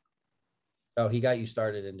started. Oh, he got you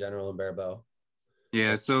started in general in barebow.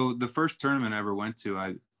 Yeah, so the first tournament I ever went to,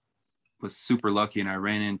 I was super lucky, and I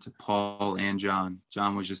ran into Paul and John.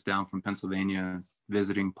 John was just down from Pennsylvania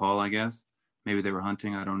visiting Paul, I guess. Maybe they were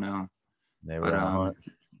hunting, I don't know. They were on a hunt.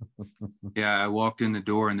 Yeah, I walked in the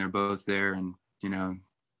door and they're both there, and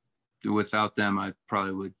without them, I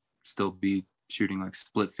probably would still be shooting like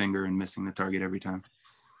split finger and missing the target every time.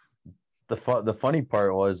 The funny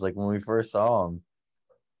part was, like, when we first saw him,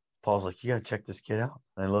 Paul's like, you gotta check this kid out.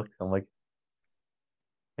 And I looked, I'm like,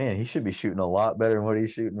 man, he should be shooting a lot better than what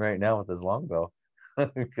he's shooting right now with his longbow.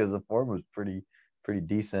 Because the form was pretty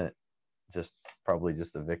decent. Probably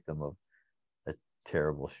just a victim of a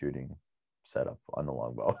terrible shooting setup on the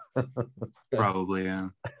longbow. Probably, yeah.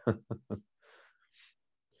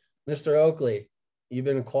 Mr. Oakley, you've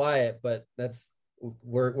been quiet, but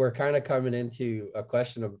we're kind of coming into a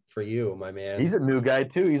question for you, my man. He's a new guy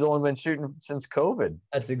too. He's only been shooting since COVID.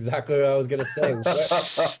 That's exactly what I was gonna say.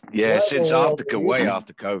 Yeah, since way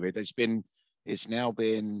after COVID. It's now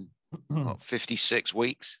been 56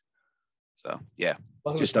 weeks. So yeah,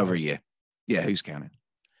 just over a year. Yeah, who's counting?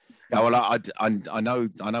 Yeah, well, I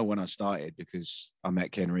know when I started, because I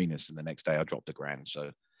met Ken Renas, and the next day I dropped $1,000.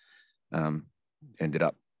 So ended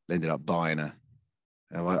up buying a.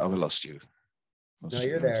 I lost you. No,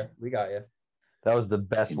 you're there. We got you. That was the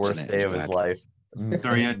best, worst day of his life.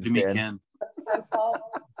 Sorry, I had to meet Ken. That's fault.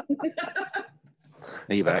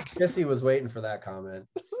 Are you back? Jesse was waiting for that comment.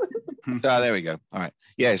 Oh, there we go. All right.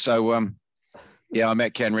 Yeah. So I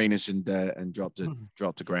met Ken Renas and dropped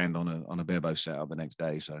 $1,000 on a barebow setup the next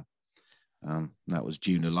day. So that was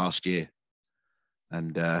June of last year.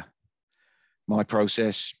 And my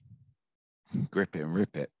process, grip it and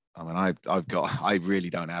rip it. I mean, I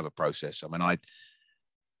really don't have a process. I mean,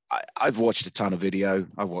 I've watched a ton of video.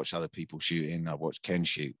 I've watched other people shooting. I've watched Ken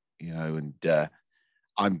shoot, and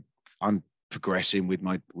I'm progressing with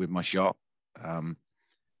my shot.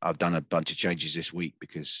 I've done a bunch of changes this week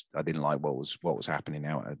because I didn't like what was happening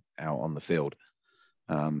out on the field.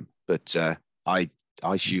 But I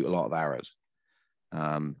shoot a lot of arrows.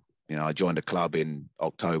 I joined a club in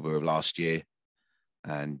October of last year,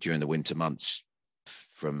 and during the winter months,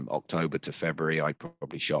 from October to February, I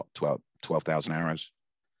probably shot 12,000 arrows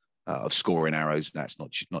of scoring arrows. That's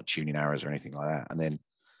not tuning arrows or anything like that. And then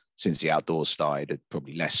since the outdoors started,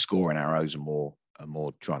 probably less scoring arrows and more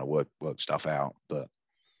trying to work stuff out. But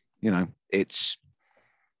it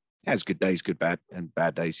has good days, good bad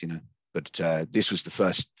days. But this was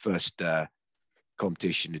the first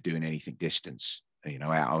competition to doing anything distance.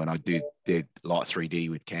 Out, and I did a lot of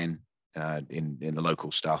 3D with Ken in the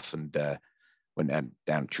local stuff, and went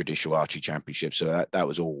down traditional archery championships. So that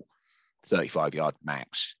was all 35-yard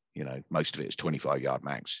max. Most of it is 25-yard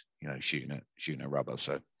max. Shooting a rubber.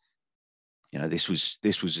 So this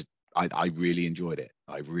was I really enjoyed it.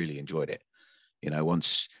 I really enjoyed it.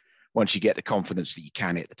 Once you get the confidence that you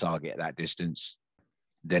can hit the target at that distance,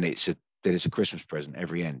 then it's a Christmas present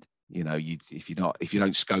every end. If you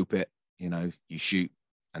don't scope it, you shoot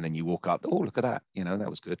and then you walk up. Oh, look at that! That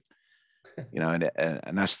was good.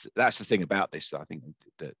 And that's the thing about this. I think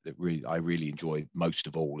that I really enjoy most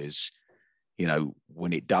of all is,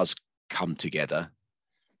 when it does come together,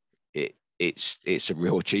 it's a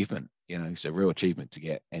real achievement. It's a real achievement to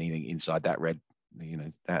get anything inside that red,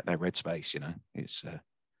 that red space.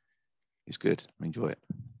 It's good. I enjoy it.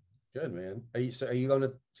 Good, man. Are you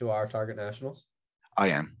going to our Target Nationals? I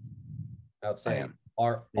am. Outside.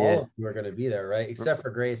 All of you are going to be there, right? Except for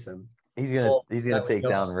Grayson. He's gonna take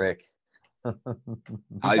down Rick.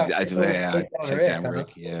 I take down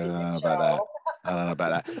Rick. Yeah, I don't know about that. I don't know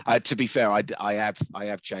about that. To be fair, I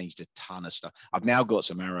have changed a ton of stuff. I've now got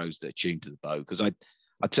some arrows that are tuned to the bow because I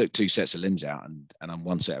took 2 sets of limbs out and I'm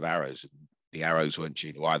 1 set of arrows. And the arrows weren't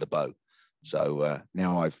tuned to either bow. So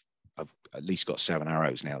now I've at least got 7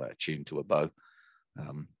 arrows now that are tuned to a bow.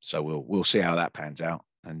 So we'll see how that pans out.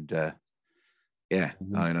 And yeah,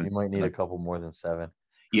 you might need a couple more than 7.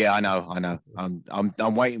 Yeah, I know.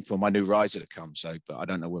 I'm waiting for my new riser to come. So, but I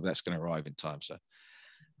don't know whether that's going to arrive in time. So,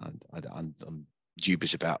 I'm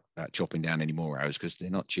dubious about chopping down any more arrows because they're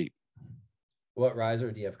not cheap. What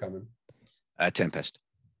riser do you have coming? Tempest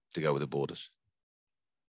to go with the borders.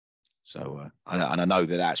 So, and I know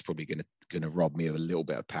that's probably going to rob me of a little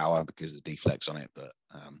bit of power because of the deflex on it. But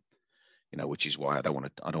which is why I don't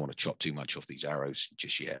want to chop too much off these arrows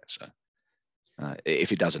just yet. So,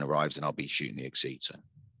 if it doesn't arrive, then I'll be shooting the Exceed. So.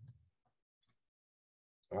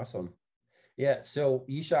 Awesome. Yeah. So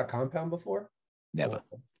you shot compound before? Never.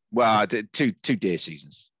 Well, I did two deer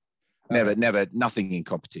seasons. Okay. Never, nothing in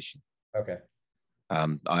competition. Okay.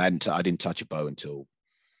 I didn't touch a bow until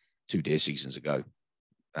 2 deer seasons ago.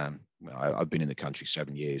 I've been in the country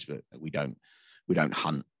 7 years, but we don't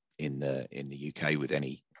hunt in the UK with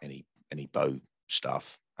any bow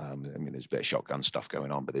stuff. There's a bit of shotgun stuff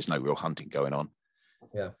going on, but there's no real hunting going on.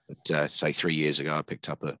 Yeah. But say 3 years ago, I picked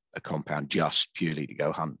up a compound just purely to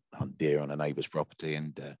go hunt deer on a neighbour's property,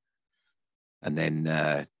 and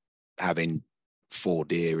then having 4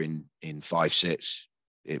 deer in 5 sits,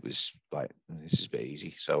 it was like, this is a bit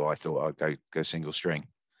easy. So I thought I'd go single string.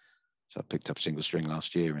 So I picked up single string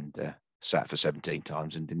last year and sat for 17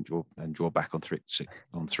 times and didn't draw back on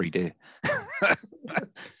 3 deer.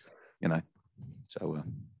 So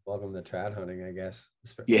welcome to trad hunting, I guess.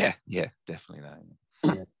 Yeah, definitely that.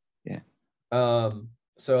 Yeah.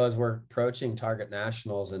 So as we're approaching Target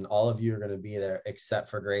Nationals, and all of you are going to be there except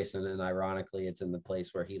for Grayson, and ironically, it's in the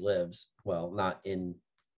place where he lives. Well, not in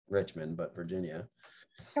Richmond, but Virginia.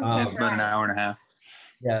 It's about an hour and a half.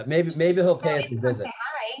 Yeah, maybe he'll pay us a visit.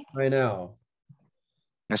 I know.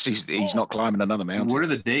 He's not climbing another mountain. What are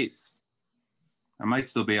the dates? I might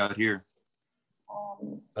still be out here.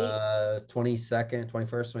 22nd,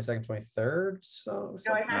 21st, 22nd, 23rd. So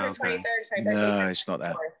no, it's not the 23rd. So no, it's not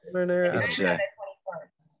that. It's the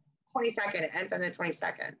 22nd. It ends on the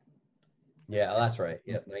 22nd. Yeah, that's right.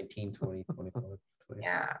 Yep, 19, 20, 24.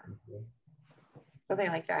 Yeah. Something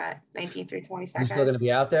like that. 19 through 22nd. You still going to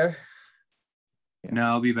be out there? No,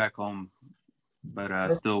 I'll be back home,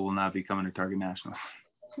 but still will not be coming to Target Nationals.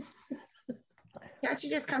 Can't you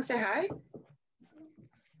just come say hi?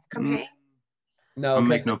 Come hang? No, I'll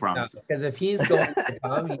make no promises. Because if he's going to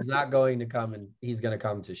come, he's not going to come, and he's going to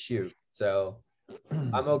come to shoot. So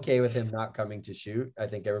I'm okay with him not coming to shoot. I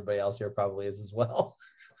think everybody else here probably is as well.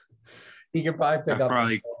 He can probably pick up.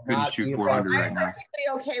 Probably couldn't shoot 400 right now. I'm perfectly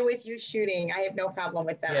okay with you shooting. I have no problem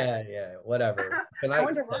with that. Yeah, whatever. I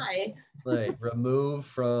wonder why. Like, remove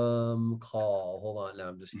from call. Hold on. No,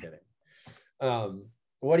 I'm just kidding.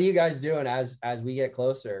 What are you guys doing as we get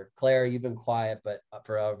closer? Claire, you've been quiet, but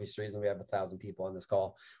for obvious reason, we have 1,000 people on this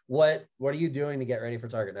call. What are you doing to get ready for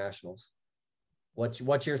Target Nationals?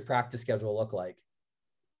 What's your practice schedule look like?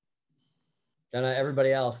 And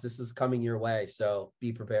everybody else, this is coming your way, so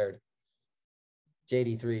be prepared.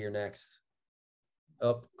 JD3, you're next.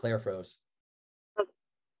 Oh, Claire froze.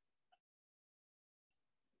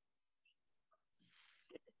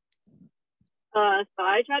 So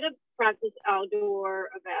I try to practice outdoor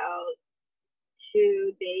about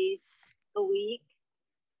 2 days a week,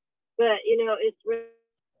 but it's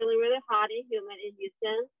really hot and humid in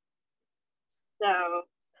Houston, so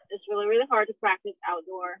it's really hard to practice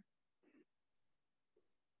outdoor.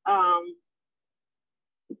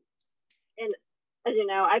 And as you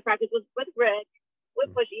know, I practice with Rick. We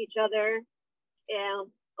push each other, and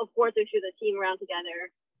of course we shoot a team round together.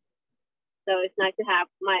 So it's nice to have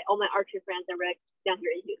all my archery friends and Rick down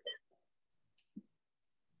here in Houston.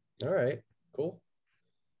 All right, cool.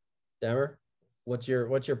 Demmer, what's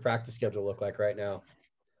your practice schedule look like right now?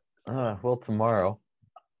 Well, tomorrow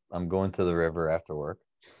I'm going to the river after work.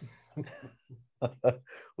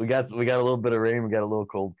 we got a little bit of rain. We got a little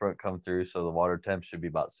cold front come through, so the water temp should be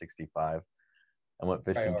about 65. I went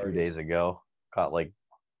fishing 2 days ago. Caught like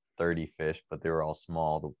 30 fish, but they were all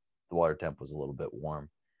small. The water temp was a little bit warm.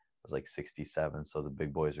 It was like 67, so the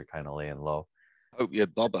big boys are kind of laying low. Hope your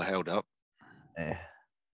bobber held up.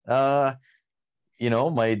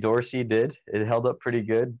 My Dorsey did. It held up pretty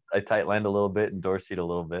good. I tight lined a little bit and Dorsey'd a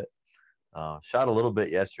little bit. Shot a little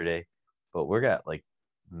bit yesterday, but we got like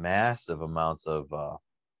massive amounts of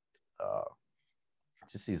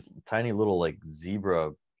just these tiny little like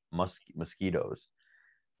zebra mosquitoes.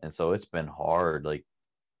 And so it's been hard. Like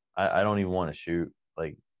I don't even want to shoot.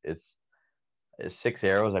 Like it's 6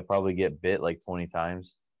 arrows. I probably get bit like 20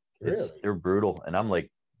 times. Really? They're brutal. And I'm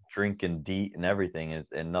like drinking DEET and everything,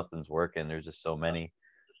 and nothing's working. There's just so many.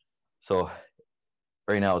 So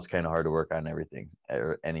right now it's kind of hard to work on everything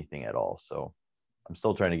or anything at all. So I'm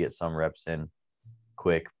still trying to get some reps in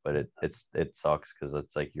quick, but it sucks because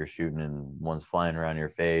it's like you're shooting and one's flying around your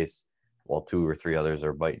face while 2 or 3 others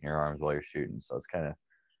are biting your arms while you're shooting. So it's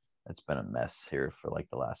been a mess here for like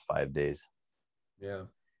the last 5 days. Yeah.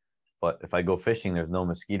 But if I go fishing, there's no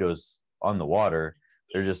mosquitoes on the water.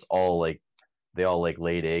 They're just all like, they all like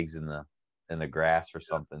laid eggs in the grass or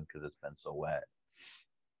something because it's been so wet.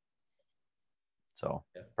 So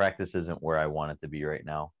practice isn't where I want it to be right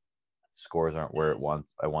now. Scores aren't where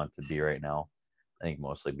I want to be right now. I think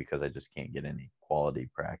mostly because I just can't get any quality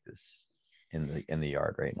practice in the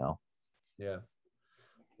yard right now. Yeah.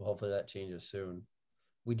 Well, hopefully that changes soon.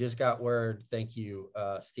 We just got word. Thank you,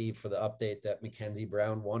 Steve, for the update that Mackenzie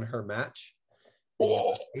Brown won her match.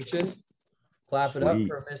 Clap it up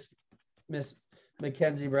for Miss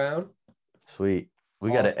Mackenzie Brown. Sweet.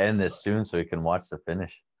 We got to end this soon so we can watch the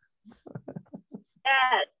finish.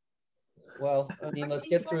 Well, I mean, let's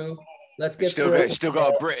get through. Still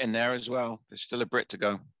got a Brit in there as well. There's still a Brit to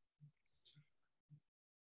go.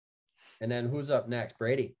 And then who's up next?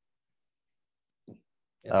 Brady.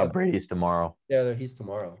 Brady's tomorrow. Yeah, he's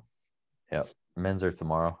tomorrow. Yep. Men's are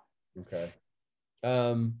tomorrow. Okay.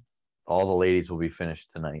 All the ladies will be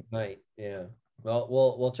finished tonight. Yeah. Well,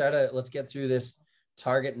 we'll try to, let's get through this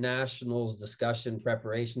Target Nationals discussion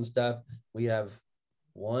preparation stuff. We have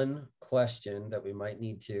one question that we might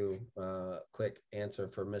need to quick answer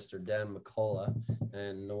for Mr. Den McCullough,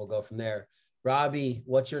 and we'll go from there. Robbie,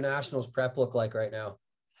 what's your Nationals prep look like right now?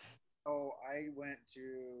 Oh, I went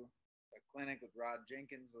to a clinic with Rod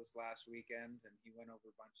Jenkins this last weekend, and he went over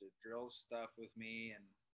a bunch of drill stuff with me and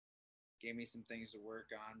gave me some things to work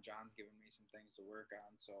on. John's given me some things to work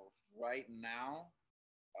on. So right now,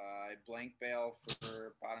 I blank bail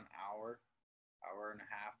for about an hour and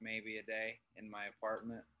a half maybe a day in my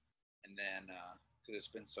apartment. And then, because it's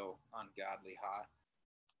been so ungodly hot,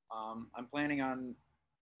 I'm planning on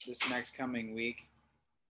this next coming week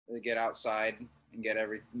to get outside and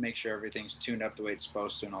make sure everything's tuned up the way it's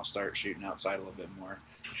supposed to, and I'll start shooting outside a little bit more.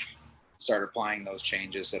 Start applying those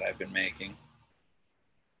changes that I've been making.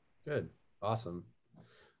 Good. Awesome.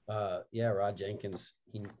 Yeah, Rod Jenkins,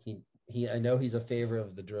 he I know he's a favorite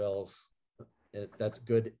of the drills. That's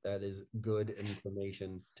good. That is good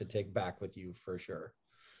information to take back with you for sure.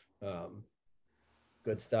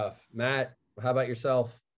 Good stuff. Matt, how about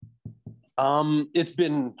yourself? It's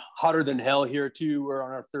been hotter than hell here too. We're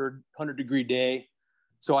on our third 100-degree day,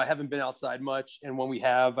 so I haven't been outside much. And when we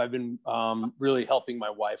have, I've been really helping my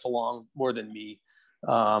wife along more than me.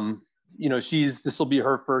 This will be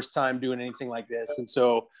her first time doing anything like this, and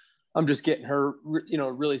so I'm just getting her,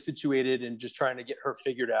 really situated and just trying to get her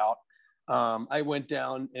figured out. I went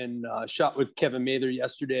down and shot with Kevin Mather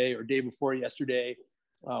yesterday or day before yesterday.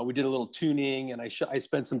 We did a little tuning, and I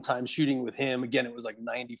spent some time shooting with him. Again, it was like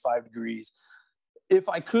 95 degrees. If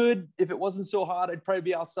it wasn't so hot, I'd probably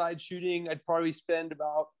be outside shooting. I'd probably spend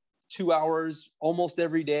about 2 hours almost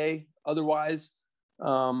every day. Otherwise,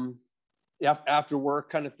 after work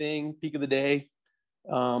kind of thing, peak of the day.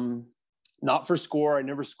 Not for score. I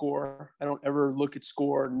never score. I don't ever look at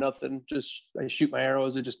score, nothing. Just I shoot my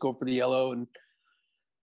arrows and just go for the yellow. And,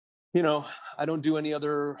 I don't do any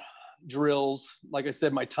other drills. Like I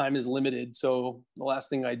said, my time is limited. So the last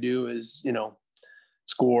thing I do is,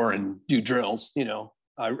 score and do drills.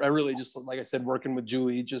 I really just, like I said, working with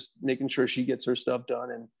Julie, just making sure she gets her stuff done.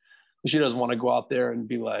 And she doesn't want to go out there and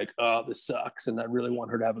be like, oh, this sucks. And I really want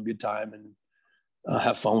her to have a good time and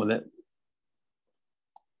have fun with it.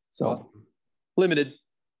 So limited.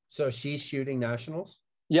 So she's shooting nationals?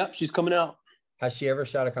 Yep, she's coming out. Has she ever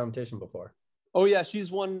shot a competition before? Oh yeah, she's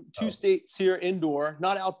won 2 states here indoor,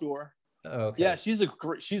 not outdoor. Oh, okay. Yeah, she's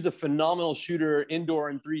a phenomenal shooter indoor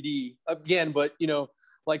and 3D again. But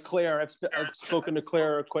like Claire, I've spoken to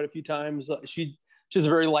Claire quite a few times. She's a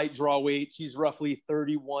very light draw weight. She's roughly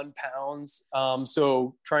 31 pounds.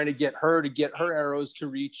 So trying to get her arrows to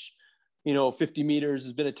reach 50 meters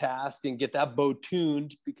has been a task, and get that bow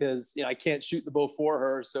tuned because I can't shoot the bow for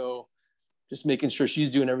her. So just making sure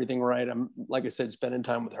she's doing everything right. I'm, like I said, spending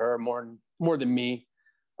time with her more than me.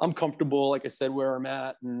 I'm comfortable, like I said, where I'm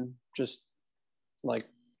at, and just like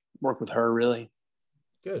work with her really.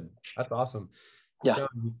 Good. That's awesome. Yeah.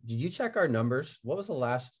 John, did you check our numbers? What was the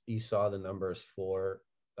last you saw the numbers for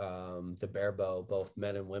the barebow, both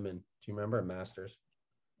men and women. Do you remember Masters?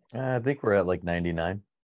 I think we're at like 99.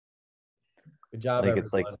 Good job, I think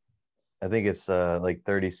it's like, everyone. I think it's like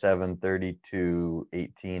 37, 32,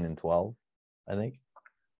 18, and 12. I think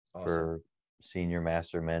Awesome. for senior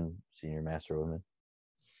master men, senior master women.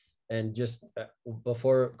 And just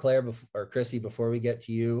before Claire or Chrissy, before we get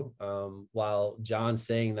to you, while John's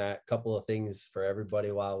saying that, couple of things for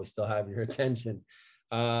everybody while we still have your attention.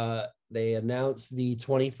 They announced the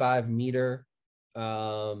 25-meter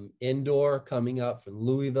indoor coming up from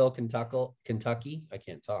Louisville, Kentucky. I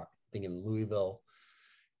can't talk. Thinking Louisville,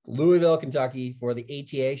 Kentucky for the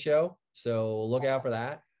ATA show. So look out for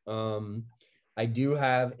that. I do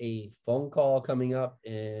have a phone call coming up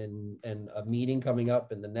and a meeting coming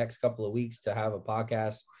up in the next couple of weeks to have a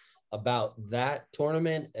podcast about that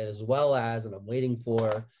tournament, as well as, and I'm waiting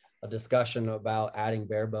for a discussion about adding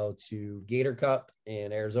barebow to Gator Cup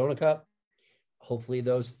and Arizona Cup. Hopefully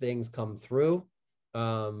those things come through.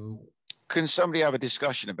 Can somebody have a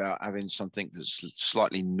discussion about having something that's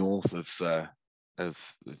slightly north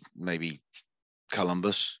of maybe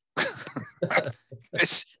Columbus?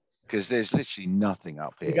 Because there's literally nothing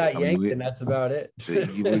up here. We got yanked, and that's about it.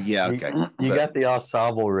 Yeah, okay. You got the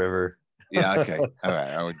Ensemble River. Yeah, okay. All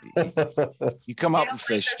right. You come up and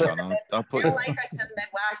fish, John. I'll put. They don't like us in the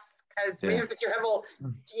Midwest because we have to travel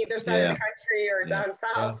to either side of the country or down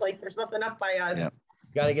south. Yeah. Like there's nothing up by us. Yeah.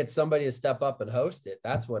 Got to get somebody to step up and host it.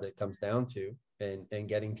 That's what it comes down to, and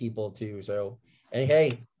getting people to. So, and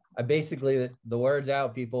hey, I basically, the word's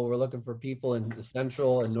out, people. We're looking for people in the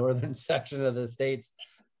central and northern section of the states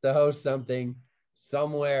to host something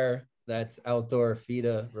somewhere that's outdoor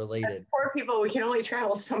FIDA related. As poor people, we can only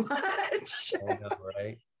travel so much. I know,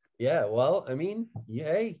 right? Yeah. Well, I mean,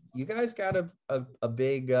 hey, you guys got a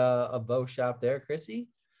big a bow shop there, Chrissy.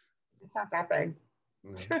 It's not that big.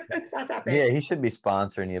 It's not that big. Yeah, he should be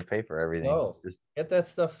sponsoring you, pay for everything. Oh, just get that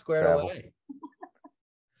stuff squared away.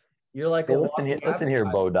 You're like, hey, listen here,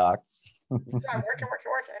 Bo Doc. So I'm working.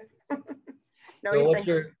 No, so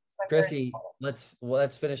he's Chrissy,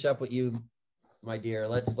 let's finish up with you, my dear.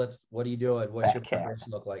 Let's what are you doing? What's your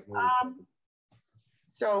preparation look like?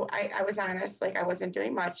 So I was honest, like I wasn't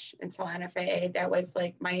doing much until NFAA. That was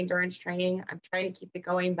like my endurance training. I'm trying to keep it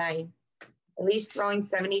going by at least throwing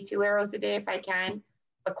 72 arrows a day if I can,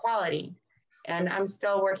 but quality. And I'm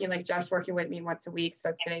still working, like Jeff's working with me once a week.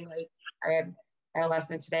 So today, like I had a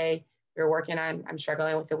lesson today. We were working on, I'm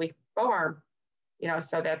struggling with the weak bow arm,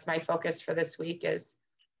 so that's my focus for this week is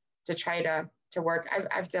to try to work.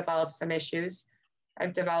 I've developed some issues.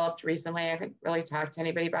 I've developed recently, I haven't really talked to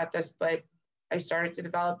anybody about this, but I started to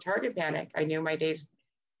develop target panic. I knew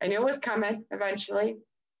it was coming eventually.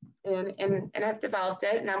 And I've developed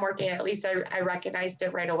it, and I'm working, at least I recognized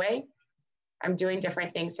it right away. I'm doing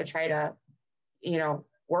different things to try to,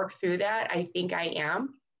 work through that. I think I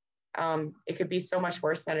am. It could be so much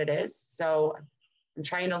worse than it is. So I'm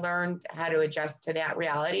trying to learn how to adjust to that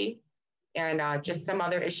reality. And just some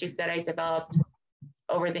other issues that I developed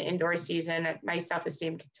over the indoor season. My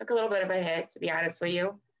self-esteem took a little bit of a hit, to be honest with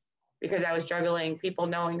you, because I was juggling people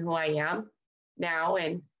knowing who I am now.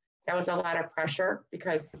 And that was a lot of pressure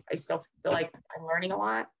because I still feel like I'm learning a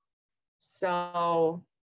lot. So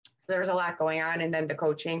there's a lot going on, and then the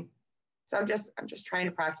coaching. So I'm just trying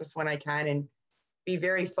to practice when I can and be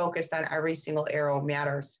very focused on every single arrow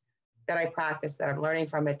matters that I practice, that I'm learning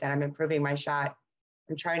from it, that I'm improving my shot.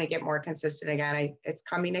 I'm trying to get more consistent again. It's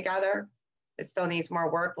coming together. It still needs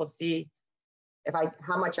more work. We'll see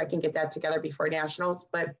how much I can get that together before nationals,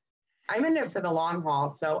 but I'm in it for the long haul.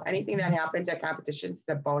 So anything that happens at competitions is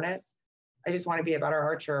a bonus. I just want to be a better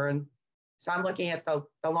archer. And so I'm looking at the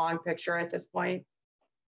long picture at this point,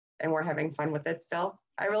 and we're having fun with it still.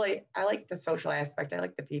 I like the social aspect. I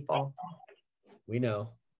like the people. We know.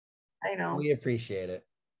 I know. We appreciate it.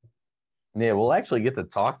 Yeah, we'll actually get to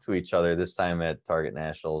talk to each other this time at Target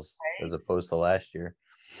Nationals, right, as opposed to last year.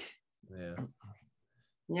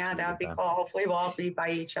 Yeah, that would be cool. Hopefully we'll all be by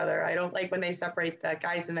each other. I don't like when they separate the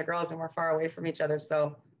guys and the girls and we're far away from each other.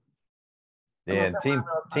 So yeah, Team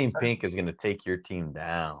Pink is going to take your team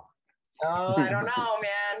down. Oh, I don't know,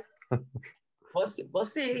 man. We'll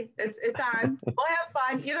see. It's on. We'll have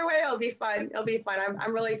fun. Either way, it'll be fun.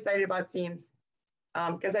 I'm really excited about teams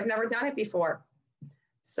because I've never done it before.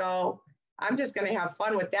 So I'm just going to have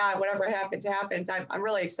fun with that. Whatever happens, happens. I'm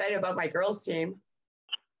really excited about my girls team.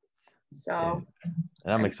 So.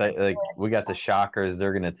 And I'm excited. Like we got the Shockers.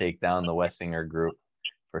 They're going to take down the Wessinger group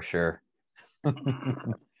for sure. I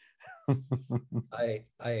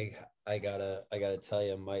gotta tell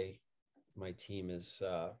you, my team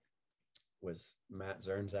was Matt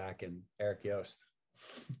Zernzak and Eric Yost.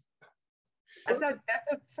 That's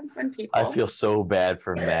some fun people. I feel so bad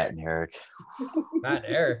for Matt and Eric. Matt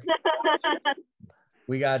and Eric.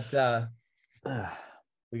 We got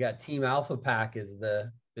Team Alpha Pack is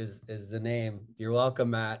the name. You're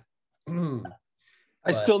welcome, Matt.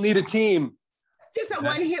 I still need a team. Just a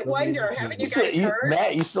one-hit wonder. Haven't you guys heard?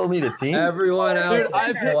 Matt, you still need a team? Everyone out. Dude,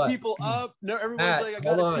 I've hit people up. No, everyone's Matt, like, I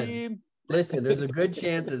got hold a on. team. Listen, there's a good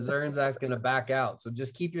chance that Zernzak's going to back out. So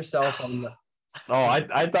just keep yourself on the. Oh,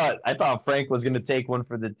 I thought Frank was going to take one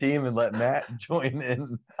for the team and let Matt join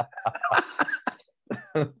in.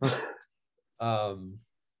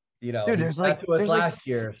 You know, dude, there's like last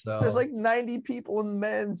year. So there's like 90 people in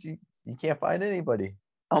men's. You can't find anybody.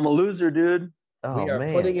 I'm a loser, dude. Oh, we are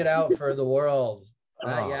man. putting it out for the world.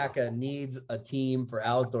 Matt Oh. Yaka needs a team for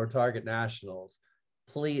Outdoor Target Nationals.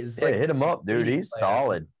 Please, Yeah, hit him up, dude. He's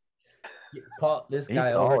solid. Call this guy.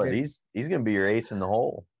 He's over solid. here. He's gonna be your ace in the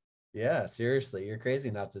hole. Yeah, seriously, you're crazy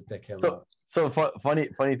not to pick him up. So funny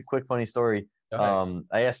story.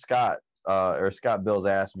 I asked Scott, or Scott Bills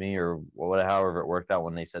asked me, or however it worked out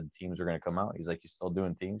when they said the teams were gonna come out. He's like, "You still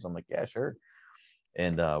doing teams?" I'm like, "Yeah, sure."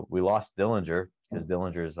 And we lost Dillinger because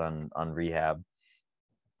Dillinger's on rehab.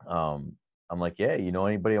 I'm like, "Yeah, you know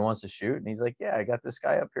anybody who wants to shoot?" And he's like, "Yeah, I got this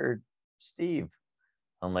guy up here, Steve."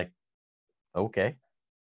 I'm like, "Okay,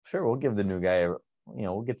 sure, we'll give the new guy,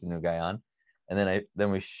 we'll get the new guy on." And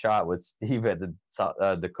then we shot with Steve at the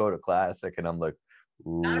Dakota Classic, and I'm like,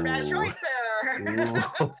 ooh. Not a bad choice, sir. Not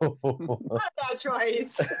a bad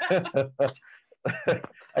choice.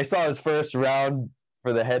 I saw his first round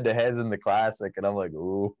for the head-to-heads in the Classic, and I'm like,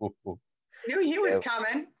 ooh. Knew he was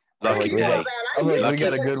coming. Lucky day. I'm like, we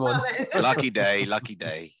got a good one. Lucky day. Lucky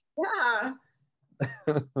day. Yeah.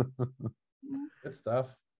 Good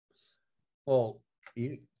stuff. Well,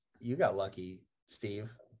 you got lucky, Steve.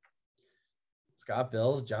 Scott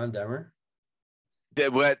Bills, John Demmer.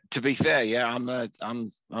 Well, to be fair, yeah, I'm a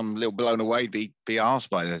little blown away to be asked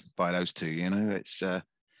by those two. It's no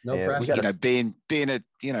pressure. Being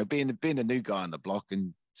the new guy on the block,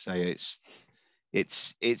 and say it's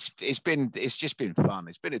just been fun.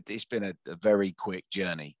 It's been a very quick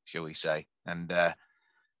journey, shall we say? And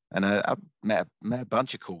I've met a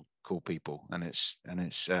bunch of cool people, and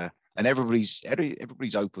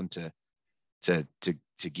everybody's open to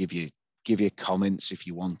give you comments if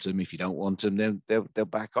you want them. If you don't want them, they'll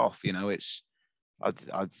back off.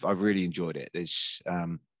 I've really enjoyed it.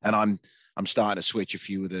 And I'm starting to switch a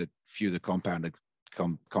few of the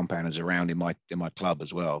compounders around in my club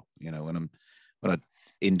as well. When I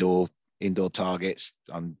indoor targets,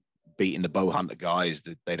 I'm beating the bow hunter guys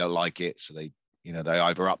that they don't like it, so they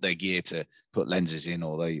either up their gear to put lenses in,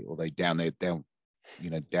 or they down their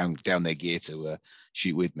gear to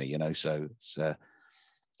shoot with me. So it's.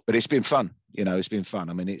 But it's been fun, it's been fun.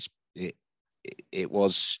 I mean, it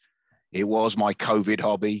was my COVID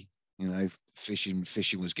hobby, fishing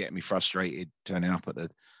was getting me frustrated, turning up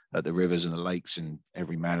at the rivers and the lakes, and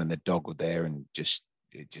every man and their dog were there, and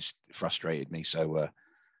it just frustrated me. So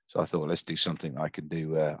I thought, let's do something I can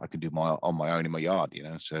do on my own in my yard,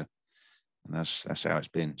 so, and that's how it's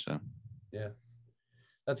been. So yeah,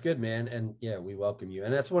 that's good, man. And yeah, we welcome you.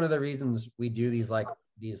 And that's one of the reasons we do these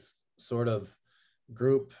sort of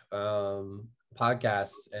group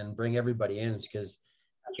podcasts and bring everybody in, because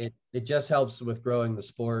it just helps with growing the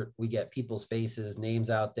sport. We get people's faces, names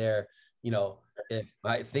out there. If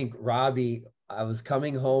I think Robbie, I was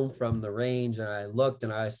coming home from the range and I looked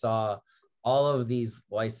and I saw all of these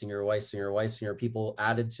Weisinger people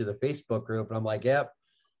added to the Facebook group, and I'm like, yep.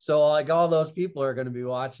 So like all those people are going to be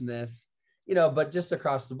watching this, but just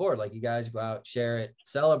across the board, like you guys go out, share it,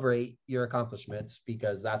 celebrate your accomplishments,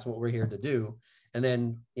 because that's what we're here to do. And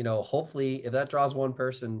then, hopefully if that draws one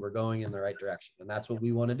person, we're going in the right direction. And that's what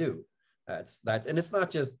we want to do. And it's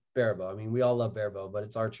not just barebow. I mean, we all love barebow, but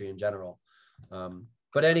it's archery in general.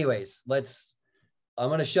 But anyways, I'm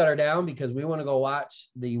going to shut her down because we want to go watch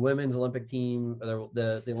the women's Olympic team,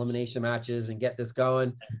 the elimination matches, and get this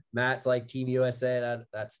going. Matt's like Team USA.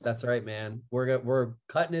 That's right, man. We're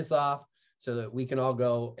cutting this off so that we can all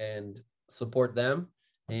go and support them.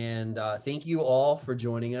 And thank you all for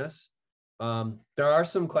joining us. There are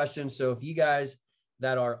some questions. So if you guys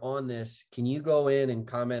that are on this, can you go in and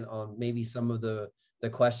comment on maybe some of the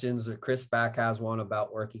questions? Or Chris Back has one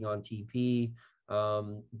about working on TP.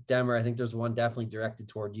 Demmer, I think there's one definitely directed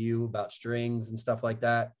toward you about strings and stuff like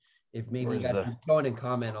that. If maybe you guys can go in and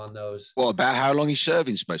comment on those. What about how long is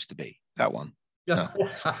serving supposed to be? That one. No.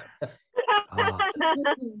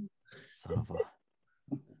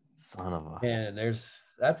 Son of a. Man,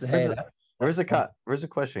 where's a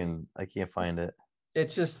question? I can't find it.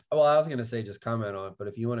 it's just, well, I was going to say just comment on it, but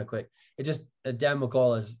if you want to quick, it just, Dan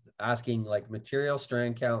McCall is asking like material,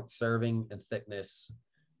 strand count, serving, and thickness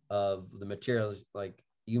of the materials. Like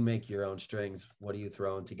you make your own strings. What are you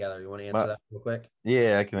throwing together? You want to answer that real quick?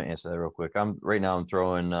 Yeah, I can answer that real quick. Right now I'm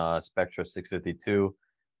throwing Spectra 652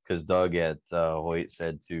 because Doug at Hoyt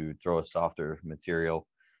said to throw a softer material.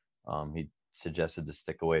 He suggested to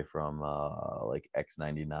stick away from like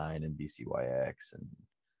X99 and BCYX and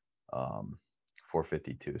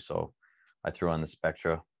 452. So I threw on the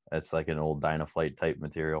Spectra. It's like an old Dynaflight type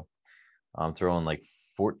material. I'm throwing like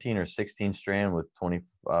 14 or 16 strand with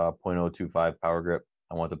 20.025 power grip.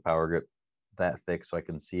 I want the power grip that thick so I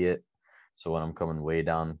can see it. So when I'm coming way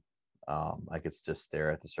down, I could just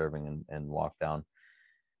stare at the serving and walk down.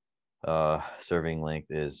 Serving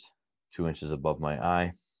length is 2 inches above my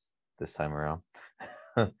eye this time around.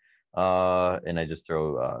 And I just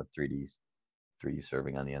throw 3D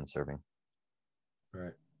serving on the end serving. All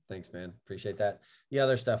right. Thanks, man. Appreciate that. The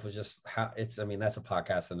other stuff was just how it's, I mean, that's a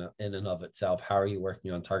podcast in and of itself. How are you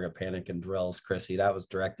working on target panic and drills, Chrissy? That was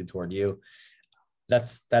directed toward you.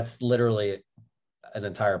 That's literally an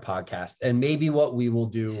entire podcast. And maybe what we will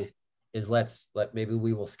do is maybe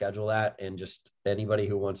we will schedule that, and just anybody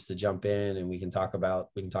who wants to jump in and we can talk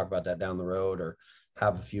about that down the road, or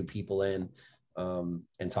have a few people in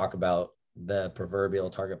and talk about the proverbial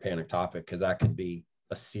target panic topic, because that could be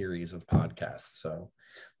a series of podcasts. So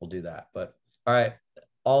we'll do that. But all right,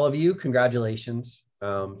 all of you, congratulations.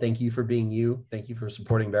 Thank you for being you. Thank you for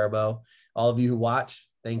supporting BAREBOW. All of you who watch,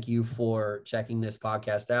 thank you for checking this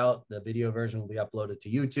podcast out. The video version will be uploaded to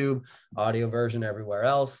YouTube, audio version everywhere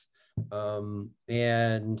else.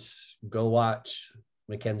 And go watch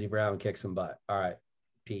Mackenzie Brown kick some butt. All right.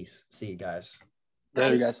 Peace. See you guys.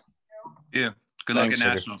 Later, guys. Yeah. Good luck at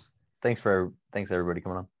Nationals. Thanks everybody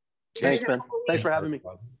coming on. Thanks, Ben. Thanks for having me.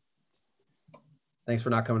 Thanks for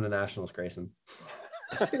not coming to Nationals, Grayson.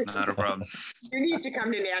 Not a problem. You need to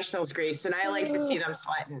come to Nationals, Grayson. I like to see them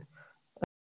sweating.